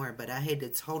bit more. But I had the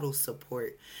total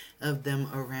support of them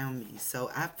around me. So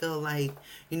I feel like,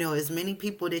 as many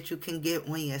people that you can get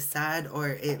on your side, or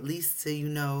at least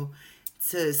to,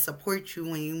 to support you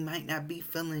when you might not be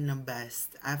feeling the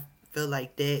best. I feel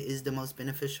like that is the most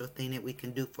beneficial thing that we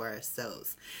can do for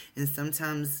ourselves. And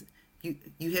sometimes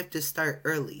you have to start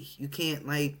early. You can't,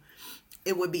 like,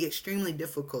 it would be extremely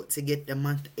difficult to get to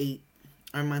month 8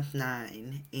 or month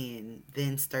 9 and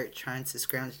then start trying to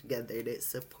scrounge together that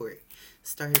support.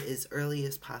 Start as early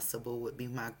as possible would be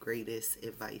my greatest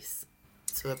advice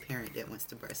to a parent that wants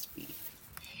to breastfeed.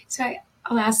 So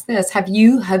I'll ask this: Have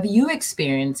you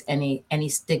experienced any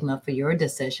stigma for your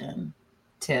decision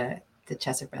to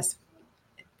chest breast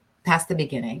past the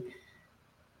beginning?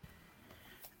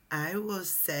 I will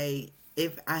say,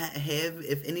 if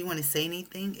anyone is saying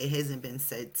anything, it hasn't been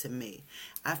said to me.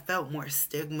 I felt more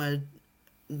stigma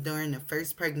during the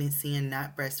first pregnancy and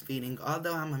not breastfeeding.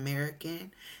 Although I'm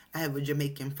American, I have a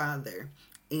Jamaican father.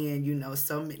 And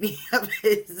so many of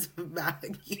his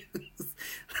values.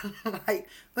 Like,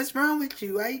 what's wrong with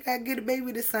you? Why you gotta get a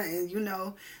baby to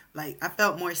something? Like, I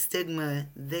felt more stigma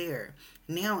there.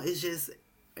 Now it's just,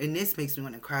 and this makes me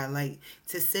want to cry, like,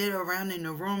 to sit around in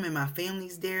the room and my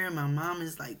family's there and my mom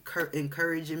is like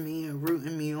encouraging me and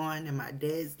rooting me on, and my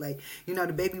dad's like,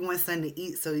 the baby wants something to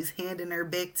eat, so he's handing her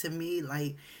back to me.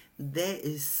 Like, that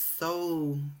is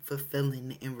so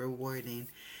fulfilling and rewarding.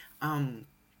 um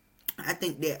I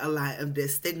think that a lot of the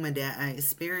stigma that I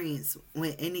experience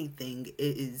with anything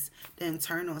is the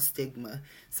internal stigma.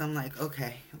 So I'm like,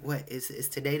 okay, what is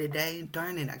today the day?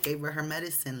 Darn it, I gave her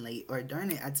medicine late, or darn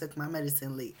it, I took my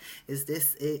medicine late. Is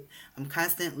this it? I'm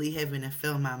constantly having to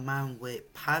fill my mind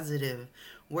with positive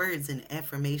words and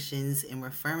affirmations and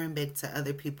referring back to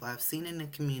other people I've seen in the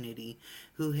community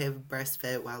who have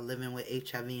breastfed while living with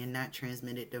HIV and not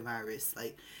transmitted the virus.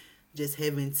 Like, just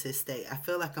having to stay. I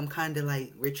feel like I'm kind of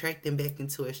like retracting back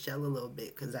into a shell a little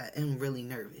bit because I am really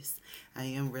nervous. I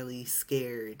am really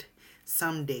scared.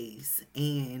 some days.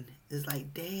 And it's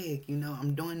like, dang,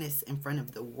 I'm doing this in front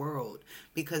of the world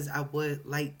because I would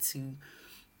like to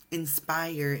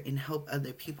inspire and help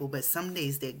other people. But some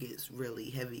days that gets really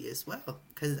heavy as well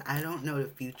because I don't know the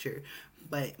future.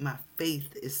 But my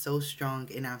faith is so strong,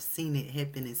 and I've seen it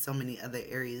happen in so many other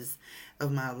areas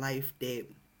of my life that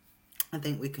I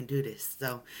think we can do this.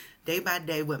 So, day by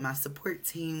day, with my support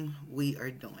team, we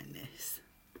are doing this.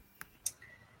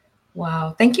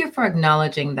 Wow. Thank you for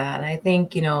acknowledging that. I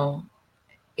think,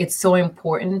 it's so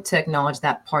important to acknowledge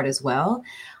that part as well.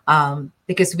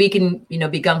 Because we can,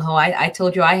 be gung ho. I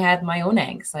told you I had my own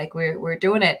angst. Like we're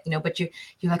doing it, but you're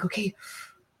like, okay,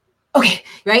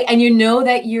 right. And you know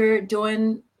that you're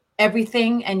doing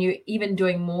everything and you're even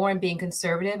doing more and being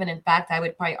conservative. And in fact, I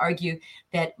would probably argue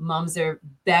that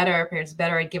parents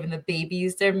better at giving the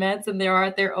babies their meds than they are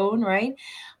at their own, right?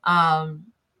 Um,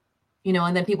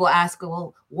 and then people ask,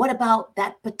 well, what about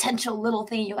that potential little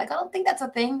thing? You're like, I don't think that's a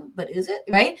thing, but is it?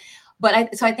 Right.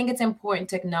 So I think it's important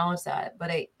to acknowledge that.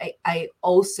 But I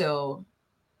also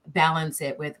balance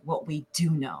it with what we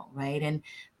do know, right? And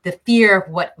the fear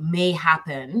of what may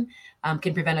happen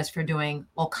can prevent us from doing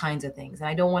all kinds of things. And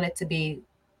I don't want it to be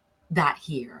that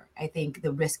here. I think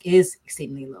the risk is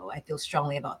exceedingly low. I feel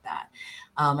strongly about that.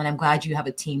 And I'm glad you have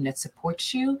a team that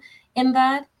supports you in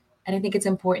that. And I think it's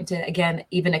important to, again,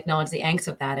 even acknowledge the angst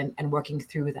of that and working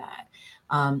through that.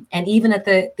 And even at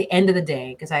the end of the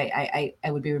day, because I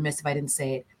would be remiss if I didn't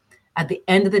say it, at the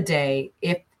end of the day,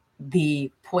 if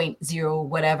the 0.0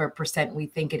 whatever percent we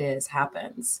think it is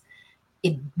happens,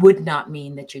 it would not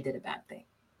mean that you did a bad thing.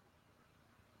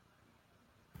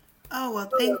 Oh,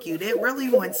 well, thank you. That really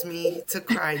wants me to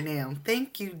cry now.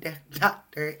 Thank you,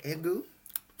 Dr. Agwu.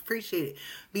 Appreciate it.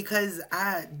 Because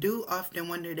I do often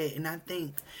wonder that, and I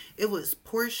think it was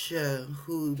Portia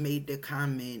who made the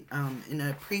comment in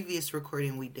a previous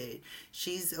recording we did.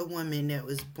 She's a woman that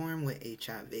was born with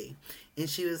HIV. And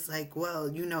she was like,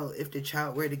 well, if the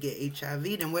child were to get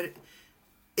HIV, then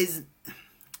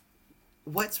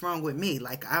what's wrong with me?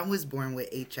 Like, I was born with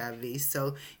HIV.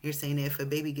 So you're saying that if a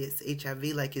baby gets HIV,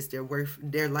 like, is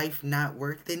their life not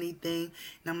worth anything?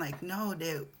 And I'm like, no,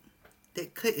 that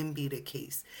couldn't be the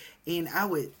case. And I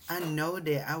know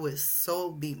that I would so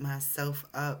beat myself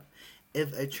up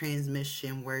if a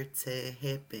transmission were to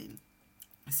happen.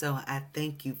 So I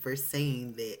thank you for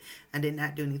saying that I did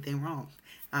not do anything wrong.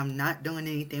 I'm not doing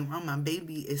anything wrong. My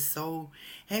baby is so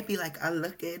happy. Like, I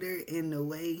look at her in the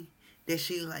way that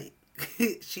she, like,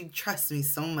 she trusts me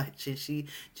so much, and she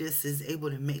just is able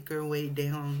to make her way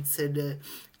down to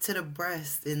the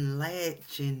breast and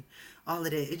latch and all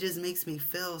of that. It just makes me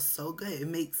feel so good.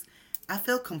 I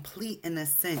feel complete in a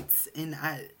sense, and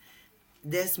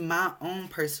that's my own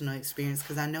personal experience,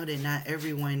 because I know that not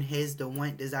everyone has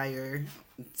the desire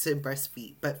to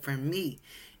breastfeed, but for me,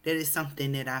 that is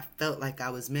something that I felt like I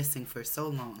was missing for so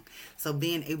long. So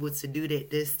being able to do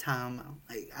that this time,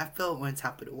 like, I felt on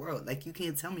top of the world. Like, you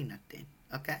can't tell me nothing,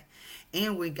 okay?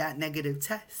 And we got negative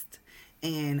tests.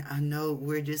 And I know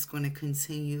we're just going to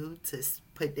continue to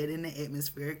put that in the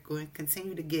atmosphere. Going to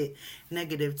continue to get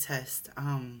negative tests.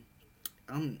 I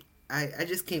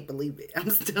just can't believe it. I'm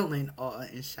still in awe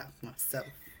and shock myself.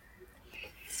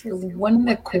 So one of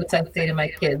the quotes I say to my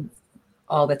kids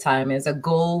all the time is, a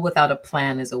goal without a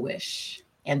plan is a wish.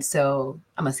 And so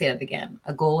I'm going to say that again.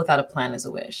 A goal without a plan is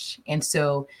a wish. And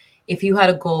so if you had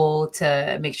a goal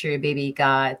to make sure your baby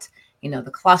got,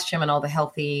 the colostrum and all the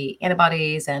healthy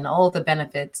antibodies and all the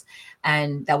benefits,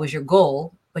 and that was your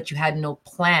goal, but you had no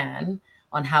plan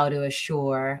on how to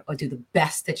assure or do the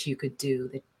best that you could do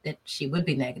that she would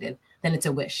be negative, then it's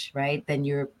a wish, right? Then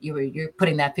you're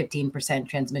putting that 15%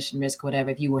 transmission risk,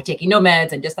 whatever, if you were taking no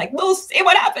meds and just like, we'll see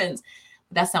what happens.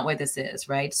 That's not what this is,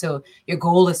 right? So your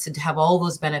goal is to have all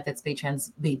those benefits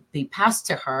be passed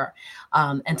to her,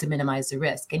 and to minimize the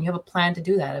risk. And you have a plan to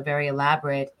do that, a very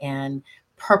elaborate and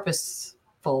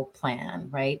purposeful plan,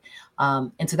 right?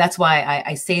 And so that's why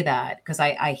I say that, because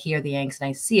I hear the angst and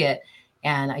I see it.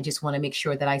 And I just want to make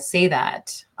sure that I say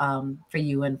that for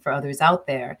you and for others out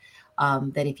there,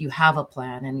 that if you have a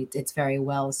plan and it's very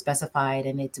well specified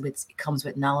and it comes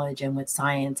with knowledge and with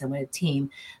science and with a team,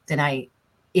 then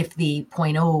if the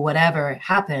 0.0 whatever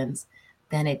happens,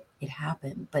 then it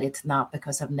happened, but it's not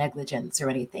because of negligence or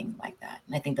anything like that.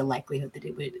 And I think the likelihood that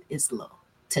is low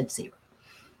to zero.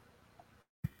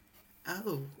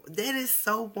 Oh, that is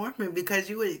so warming, because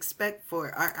I would expect for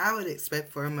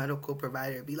a medical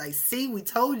provider to be like, see, we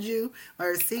told you,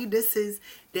 or see,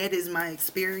 that is my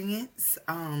experience.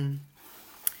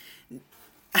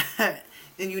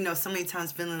 And so many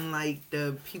times feeling like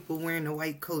the people wearing the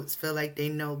white coats feel like they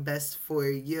know best for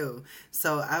you.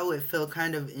 So I would feel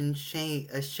kind of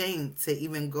ashamed to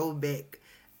even go back.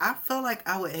 I feel like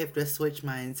I would have to switch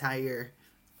my entire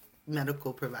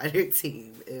medical provider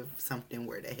team if something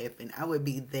were to happen. I would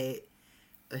be that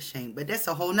ashamed. But that's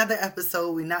a whole nother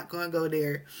episode. We're not going to go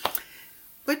there.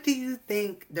 What do you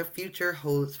think the future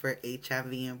holds for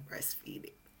HIV and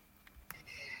breastfeeding?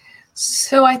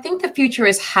 So I think the future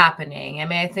is happening. I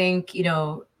mean, I think,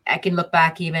 I can look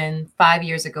back even 5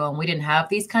 years ago and we didn't have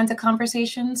these kinds of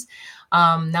conversations.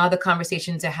 Now the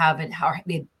conversations they're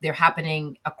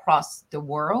happening across the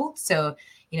world. So,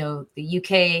 the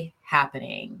UK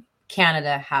happening,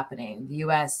 Canada happening, the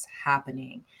US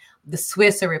happening, the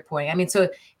Swiss are reporting. I mean, so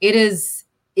it is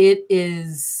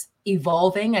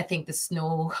evolving. I think the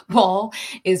snowball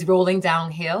is rolling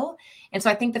downhill. And so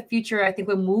I think the future, I think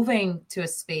we're moving to a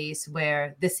space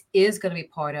where this is going to be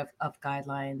part of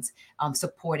guidelines,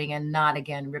 supporting and not,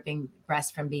 again, ripping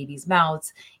breast from babies'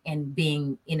 mouths and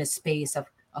being in a space of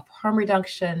harm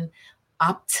reduction,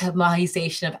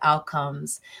 optimization of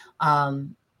outcomes.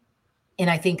 And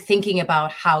I think thinking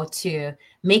about how to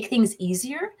make things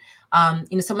easier.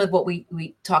 Some of what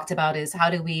we talked about is how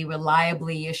do we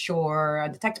reliably assure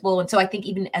undetectable. And so I think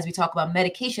even as we talk about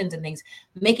medications and things,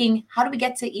 how do we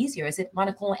get to easier? Is it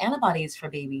monoclonal antibodies for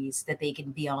babies that they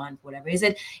can be on, whatever? Is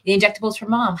it the injectables for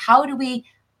mom? How do we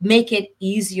make it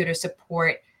easier to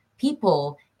support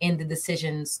people in the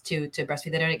decisions to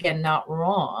breastfeed that are, again, not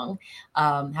wrong?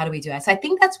 How do we do that? So I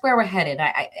think that's where we're headed.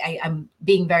 I'm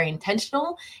being very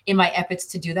intentional in my efforts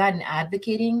to do that and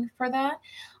advocating for that.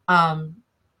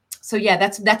 So yeah,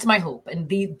 that's my hope. And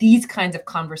these kinds of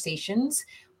conversations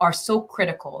are so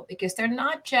critical because you're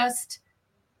not just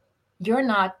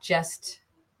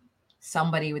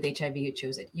somebody with HIV who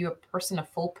chose it. You're a person, a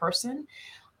full person,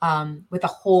 with a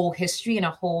whole history and a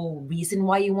whole reason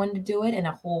why you wanted to do it and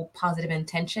a whole positive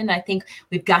intention. I think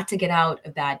we've got to get out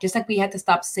of that. Just like we had to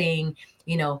stop saying,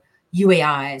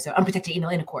 UAIs or unprotected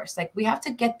anal intercourse. Like we have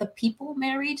to get the people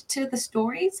married to the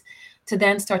stories to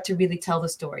then start to really tell the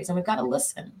stories. And we've got to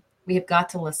listen. We have got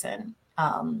to listen.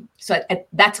 So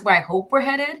that's where I hope we're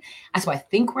headed. That's where I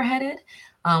think we're headed.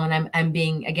 And I'm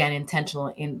being, again, intentional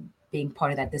in being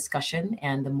part of that discussion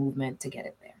and the movement to get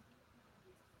it there.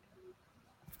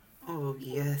 Oh,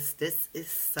 yes, this is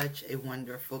such a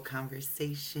wonderful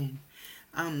conversation.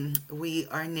 We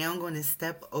are now going to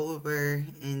step over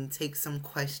and take some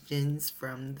questions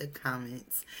from the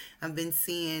comments. I've been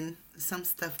seeing some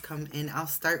stuff come in. I'll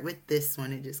start with this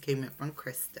one. It just came in from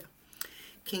Krista.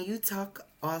 Can you talk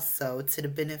also to the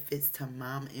benefits to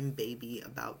mom and baby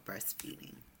about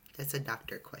breastfeeding? That's a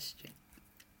doctor question.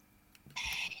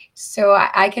 So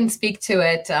I can speak to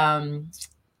it.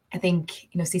 I think,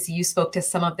 Cece, you spoke to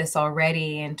some of this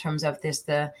already in terms of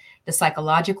the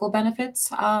psychological benefits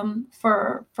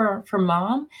for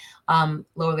mom,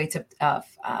 lower rates of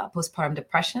postpartum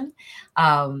depression.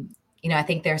 I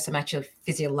think there are some actual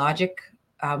physiologic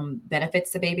benefits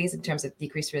to babies in terms of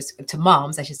decreased risk to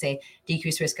moms, I should say,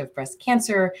 decreased risk of breast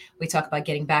cancer. We talk about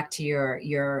getting back to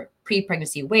your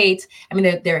pre-pregnancy weight. I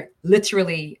mean, they're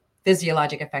literally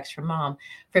physiologic effects for mom.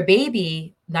 For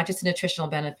baby, not just the nutritional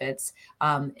benefits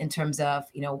in terms of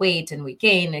weight and weight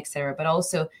gain, et cetera, but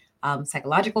also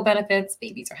psychological benefits.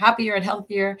 Babies are happier and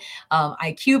healthier.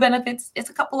 IQ benefits. It's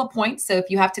a couple of points. So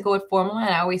if you have to go with formula,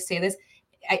 and I always say this,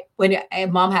 when a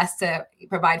mom has to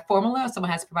provide formula, or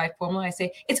someone has to provide formula, I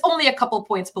say it's only a couple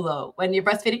points below. When you're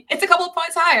breastfeeding, it's a couple of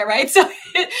points higher, right? So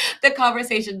the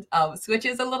conversation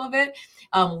switches a little bit.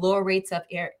 Lower rates of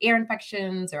ear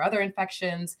infections or other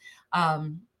infections are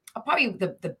probably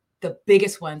the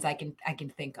biggest ones I can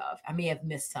think of. I may have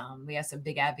missed some. We have some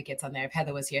big advocates on there. If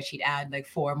Heather was here, she'd add like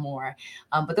 4 more.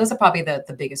 But those are probably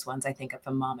the biggest ones I think of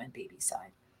from mom and baby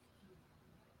side.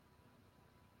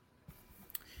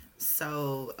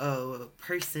 So a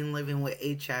person living with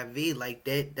HIV, like,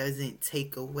 that doesn't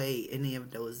take away any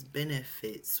of those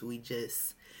benefits.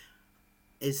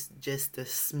 It's just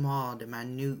the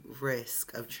minute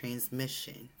risk of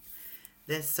transmission.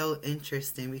 That's so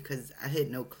interesting because I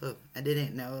had no clue. I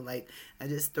didn't know. Like, I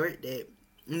just thought that,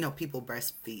 people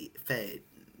fed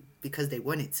because they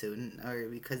wanted to, or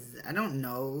because, I don't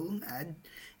know.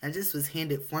 I just was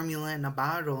handed formula in a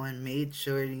bottle and made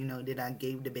sure, that I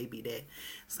gave the baby that.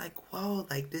 It's like, whoa,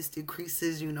 like, this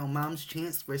decreases, mom's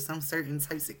chance for some certain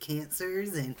types of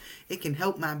cancers, and it can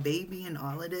help my baby and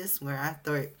all of this, where I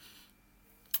thought,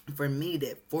 for me,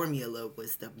 that formula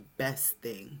was the best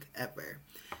thing ever.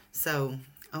 So,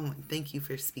 thank you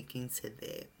for speaking to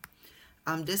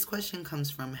that. This question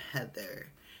comes from Heather.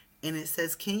 And it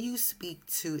says, can you speak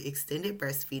to extended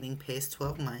breastfeeding past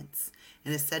 12 months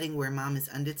in a setting where mom is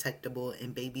undetectable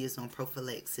and baby is on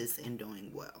prophylaxis and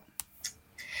doing well?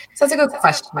 So that's a good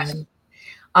question.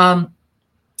 Um,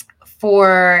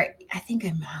 for I think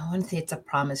I want to say it's a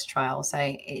promise trial.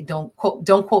 So don't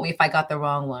quote me if I got the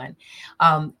wrong one.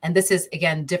 And this is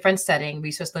again different setting,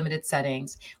 resource limited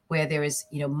settings where there is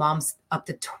moms up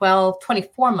to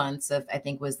 24 months of I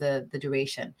think was the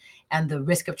duration, and the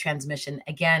risk of transmission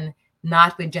again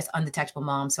not with just undetectable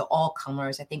moms, so all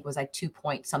comers I think was like 2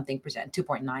 point something percent,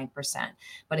 2.9%.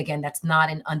 But again, that's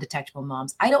not in undetectable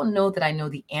moms. I don't know that I know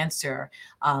the answer,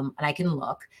 and I can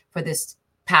look for this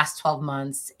past 12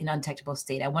 months in undetectable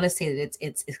state. I want to say that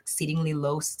it's exceedingly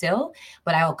low still,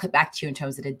 but I will come back to you in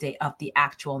terms of the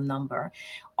actual number.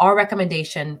 Our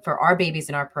recommendation for our babies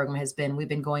in our program has been we've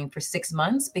been going for 6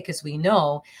 months because we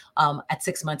know at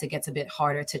 6 months it gets a bit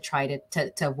harder to try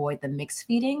to avoid the mixed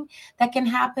feeding that can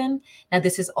happen. Now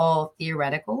this is all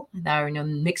theoretical. Now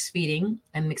mixed feeding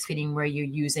where you're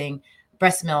using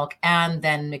breast milk and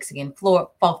then mixing in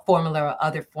formula or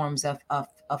other forms of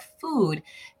food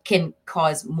can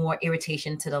cause more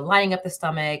irritation to the lining of the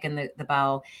stomach and the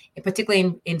bowel,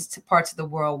 particularly in parts of the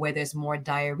world where there's more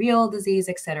diarrheal disease,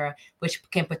 et cetera, which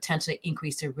can potentially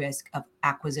increase the risk of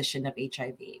acquisition of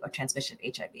HIV or transmission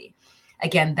of HIV.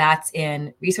 Again, that's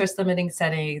in resource limiting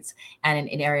settings and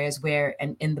in areas where,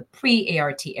 and in the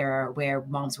pre-ART era, where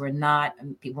moms were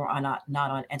people were not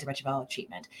on antiretroviral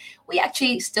treatment. We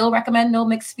actually still recommend no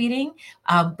mixed feeding,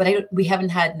 but we haven't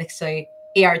had necessarily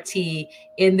ART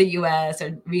in the US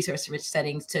or resource-rich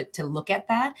settings to look at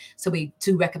that. So we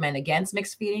do recommend against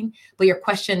mixed feeding. But your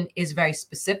question is very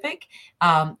specific.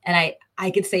 And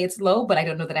I could say it's low, but I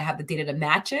don't know that I have the data to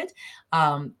match it.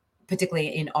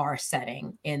 Particularly in our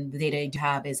setting. And the data you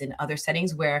have is in other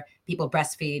settings where people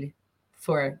breastfeed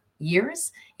for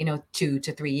years, 2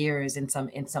 to 3 years in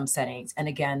some settings. And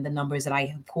again, the numbers that I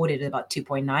have quoted about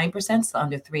 2.9%, so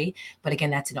under 3. But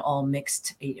again, that's in all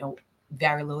mixed,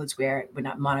 vari loads where we're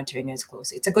not monitoring as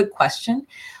closely. It's a good question,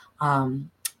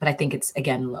 but I think it's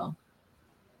again low.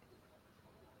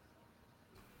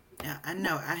 Yeah, I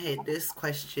know I had this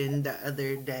question the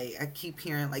other day. I keep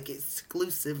hearing like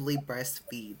exclusively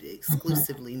breastfeed,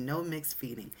 exclusively no mixed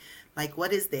feeding. Like,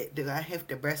 what is that? Do I have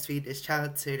to breastfeed this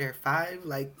child till they're 5?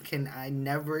 Like, can I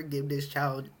never give this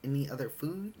child any other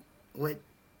food? What?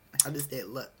 How does that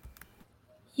look?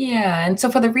 Yeah. And so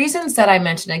for the reasons that I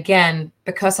mentioned, again,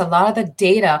 because a lot of the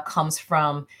data comes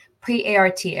from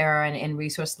pre-ART era and in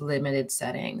resource limited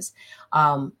settings,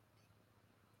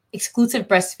 exclusive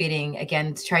breastfeeding,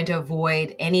 again, trying to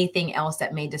avoid anything else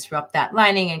that may disrupt that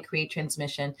lining and create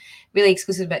transmission. Really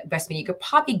exclusive breastfeeding, you could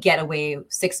probably get away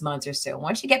 6 months or so.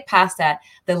 Once you get past that,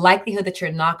 the likelihood that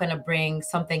you're not going to bring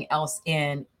something else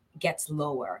in gets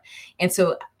lower. And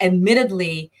so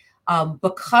admittedly,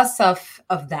 because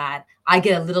of that, I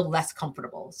get a little less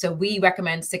comfortable. So we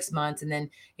recommend 6 months, and then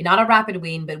you're not a rapid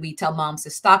wean, but we tell moms to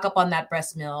stock up on that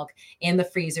breast milk in the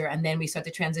freezer, and then we start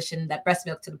to transition that breast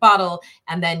milk to the bottle,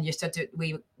 and then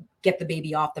we get the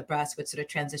baby off the breast with sort of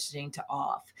transitioning to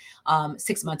off.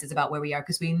 6 months is about where we are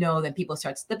because we know that people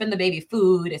start slipping the baby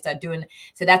food,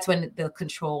 so that's when the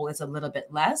control is a little bit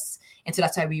less, and so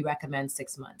that's why we recommend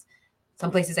 6 months. Some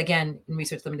places, again, in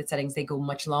research limited settings, they go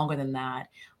much longer than that,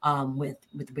 with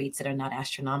rates that are not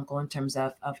astronomical in terms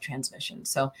of transmission.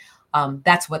 So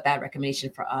that's what that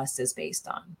recommendation for us is based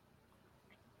on.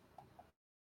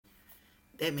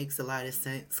 That makes a lot of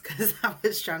sense because I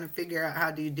was trying to figure out how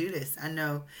do you do this. I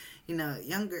know,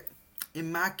 younger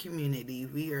in my community,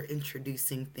 we are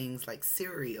introducing things like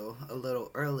cereal a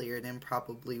little earlier than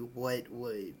probably what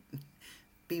would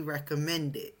be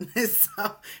recommended.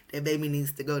 So that baby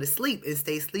needs to go to sleep and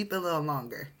stay asleep a little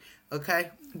longer.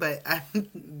 Okay? But I'm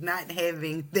not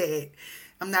having that.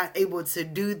 I'm not able to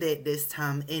do that this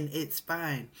time, and it's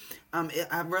fine.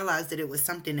 I realized that it was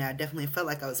something that I definitely felt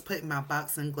like I was putting my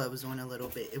boxing gloves on a little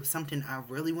bit. It was something I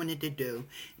really wanted to do,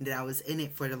 and that I was in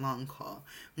it for the long haul.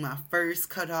 My first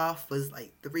cutoff was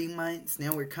like 3 months.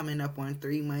 Now we're coming up on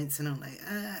 3 months, and I'm like,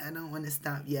 I don't want to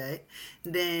stop yet.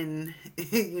 Then,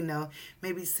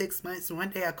 maybe 6 months.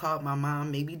 One day I called my mom,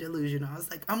 maybe delusional. I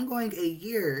was like, I'm going a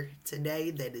year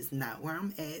today. That is not where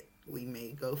I'm at. We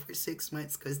may go for 6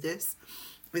 months because this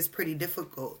is pretty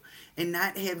difficult. And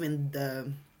not having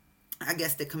the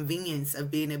convenience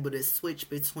of being able to switch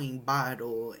between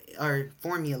bottle or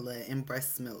formula and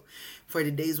breast milk for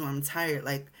the days when I'm tired.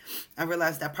 Like, I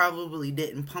realized I probably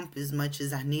didn't pump as much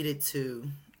as I needed to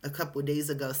a couple of days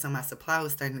ago, so my supply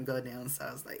was starting to go down. So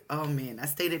I was like, oh man, I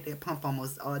stayed at that pump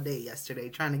almost all day yesterday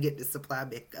trying to get the supply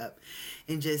back up.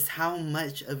 And just how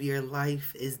much of your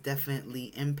life is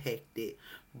definitely impacted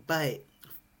But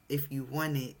if you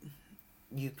want it,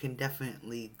 you can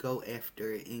definitely go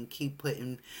after it and keep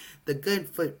putting the good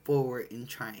foot forward and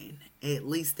trying. At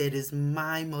least that is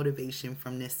my motivation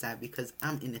from this side, because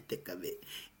I'm in the thick of it.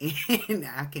 And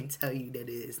I can tell you that it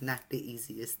is not the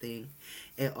easiest thing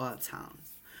at all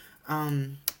times.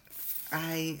 Um,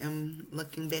 I am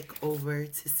looking back over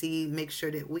to make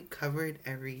sure that we covered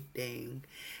everything.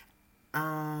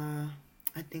 I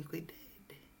think we did.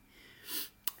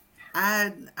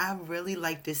 I really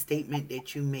like this statement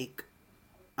that you make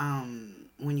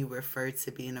when you refer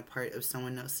to being a part of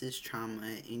someone else's trauma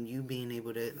and you being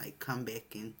able to like come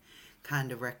back and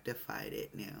kind of rectify it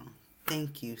now.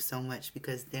 Thank you so much,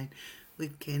 because then we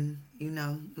can,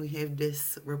 we have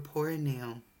this rapport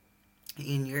now,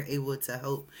 and you're able to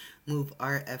help move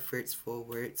our efforts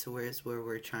forward towards where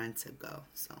we're trying to go.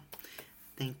 So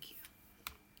thank you.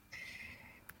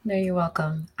 No, you're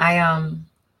welcome.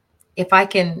 If I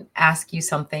can ask you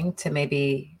something to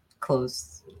maybe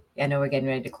close, I know we're getting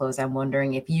ready to close. I'm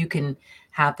wondering if you can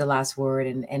have the last word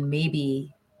and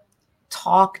maybe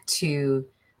talk to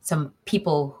some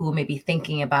people who may be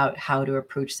thinking about how to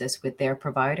approach this with their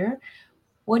provider.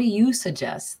 What do you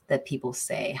suggest that people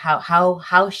say?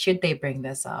 How should they bring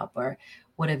this up? Or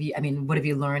what have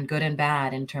you learned, good and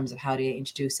bad, in terms of how to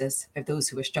introduce this for those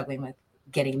who are struggling with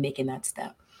making that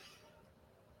step?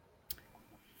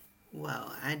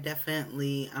 Well, I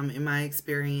definitely, in my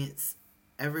experience,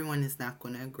 everyone is not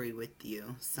going to agree with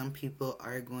you. Some people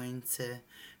are going to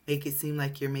make it seem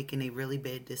like you're making a really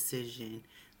bad decision.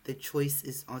 The choice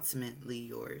is ultimately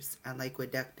yours. I like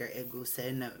what Dr. Agwu said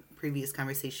in the previous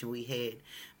conversation we had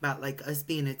about like us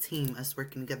being a team, us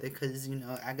working together, because,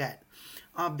 I got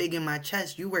all big in my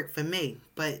chest. You work for me.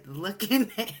 But looking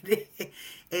at it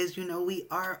as, we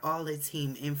are all a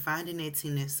team, and finding a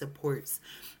team that supports.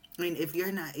 I mean, if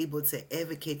you're not able to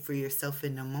advocate for yourself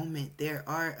in the moment, there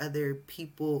are other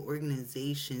people,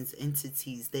 organizations,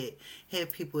 entities that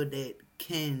have people that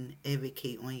can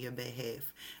advocate on your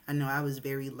behalf. I know I was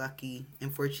very lucky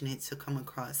and fortunate to come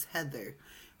across Heather,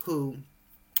 who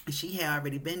she had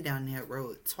already been down that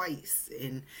road twice,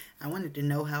 and I wanted to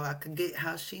know how I could get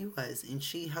how she was, and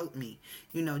she helped me.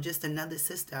 Just another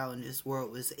sister out in this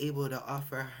world was able to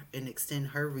offer and extend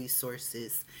her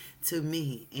resources to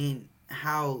me, and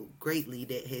how greatly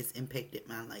that has impacted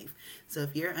my life. So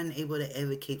if you're unable to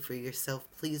advocate for yourself,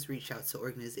 please reach out to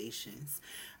organizations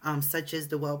such as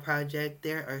the Well Project.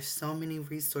 There are so many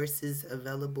resources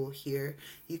available here.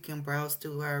 You can browse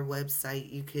through our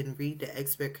website. You can read the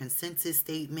expert consensus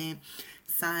statement,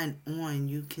 sign on.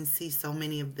 You can see so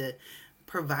many of the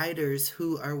providers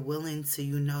who are willing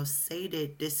to, say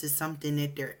that this is something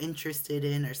that they're interested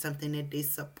in or something that they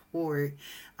support.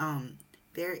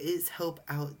 There is help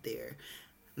out there.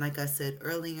 Like I said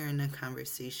earlier in the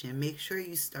conversation, make sure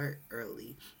you start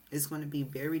early. It's going to be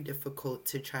very difficult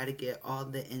to try to get all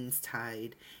the ends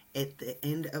tied at the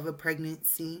end of a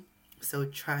pregnancy. So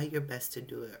try your best to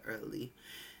do it early.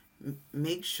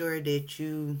 Make sure that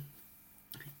you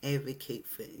advocate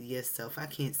for yourself. I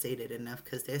can't say that enough,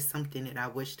 because there's something that I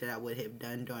wish that I would have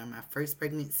done during my first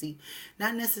pregnancy.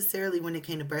 Not necessarily when it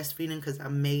came to breastfeeding, because I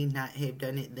may not have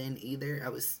done it then either. I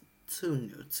was too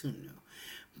new.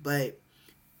 But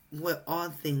with all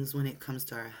things when it comes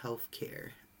to our health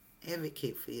care,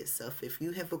 advocate for yourself. If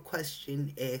you have a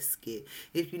question, ask it.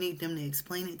 If you need them to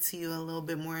explain it to you a little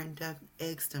bit more in depth,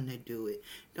 ask them to do it.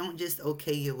 Don't just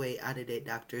okay your way out of that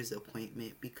doctor's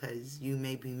appointment, because you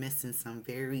may be missing some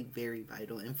very, very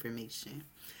vital information.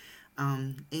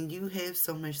 And you have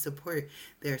so much support.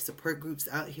 There are support groups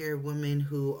out here, women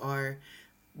who are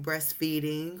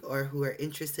breastfeeding or who are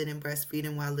interested in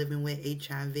breastfeeding while living with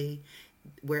HIV.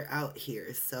 We're out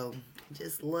here. So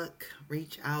just look,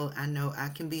 reach out. I know I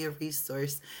can be a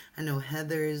resource. I know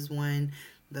Heather is one.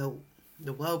 The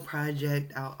Well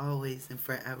Project, I'll always and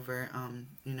forever,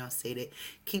 say that.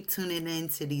 Keep tuning in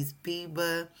to these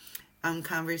BEEEBAH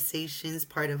conversations,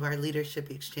 part of our Leadership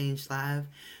Exchange Live.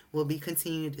 We'll be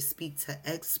continuing to speak to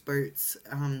experts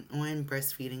on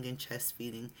breastfeeding and chest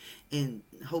feeding, and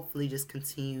hopefully just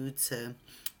continue to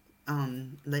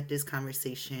let this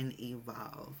conversation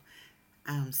evolve.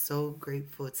 I'm so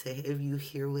grateful to have you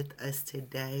here with us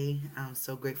today. I'm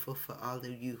so grateful for all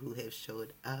of you who have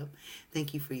showed up.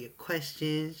 Thank you for your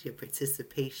questions, your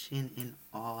participation, and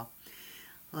all.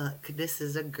 Look, this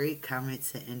is a great comment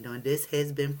to end on. This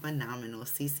has been phenomenal.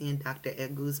 Cece and Dr.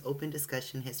 Agwu's open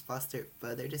discussion has fostered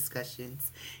further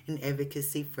discussions and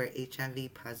advocacy for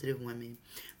HIV positive women,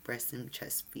 breast and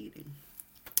chest feeding.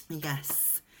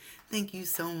 Yes. Thank you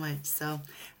so much. So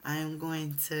I am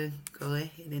going to go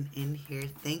ahead and end here.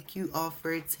 Thank you all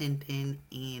for attending,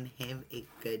 and have a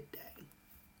good day.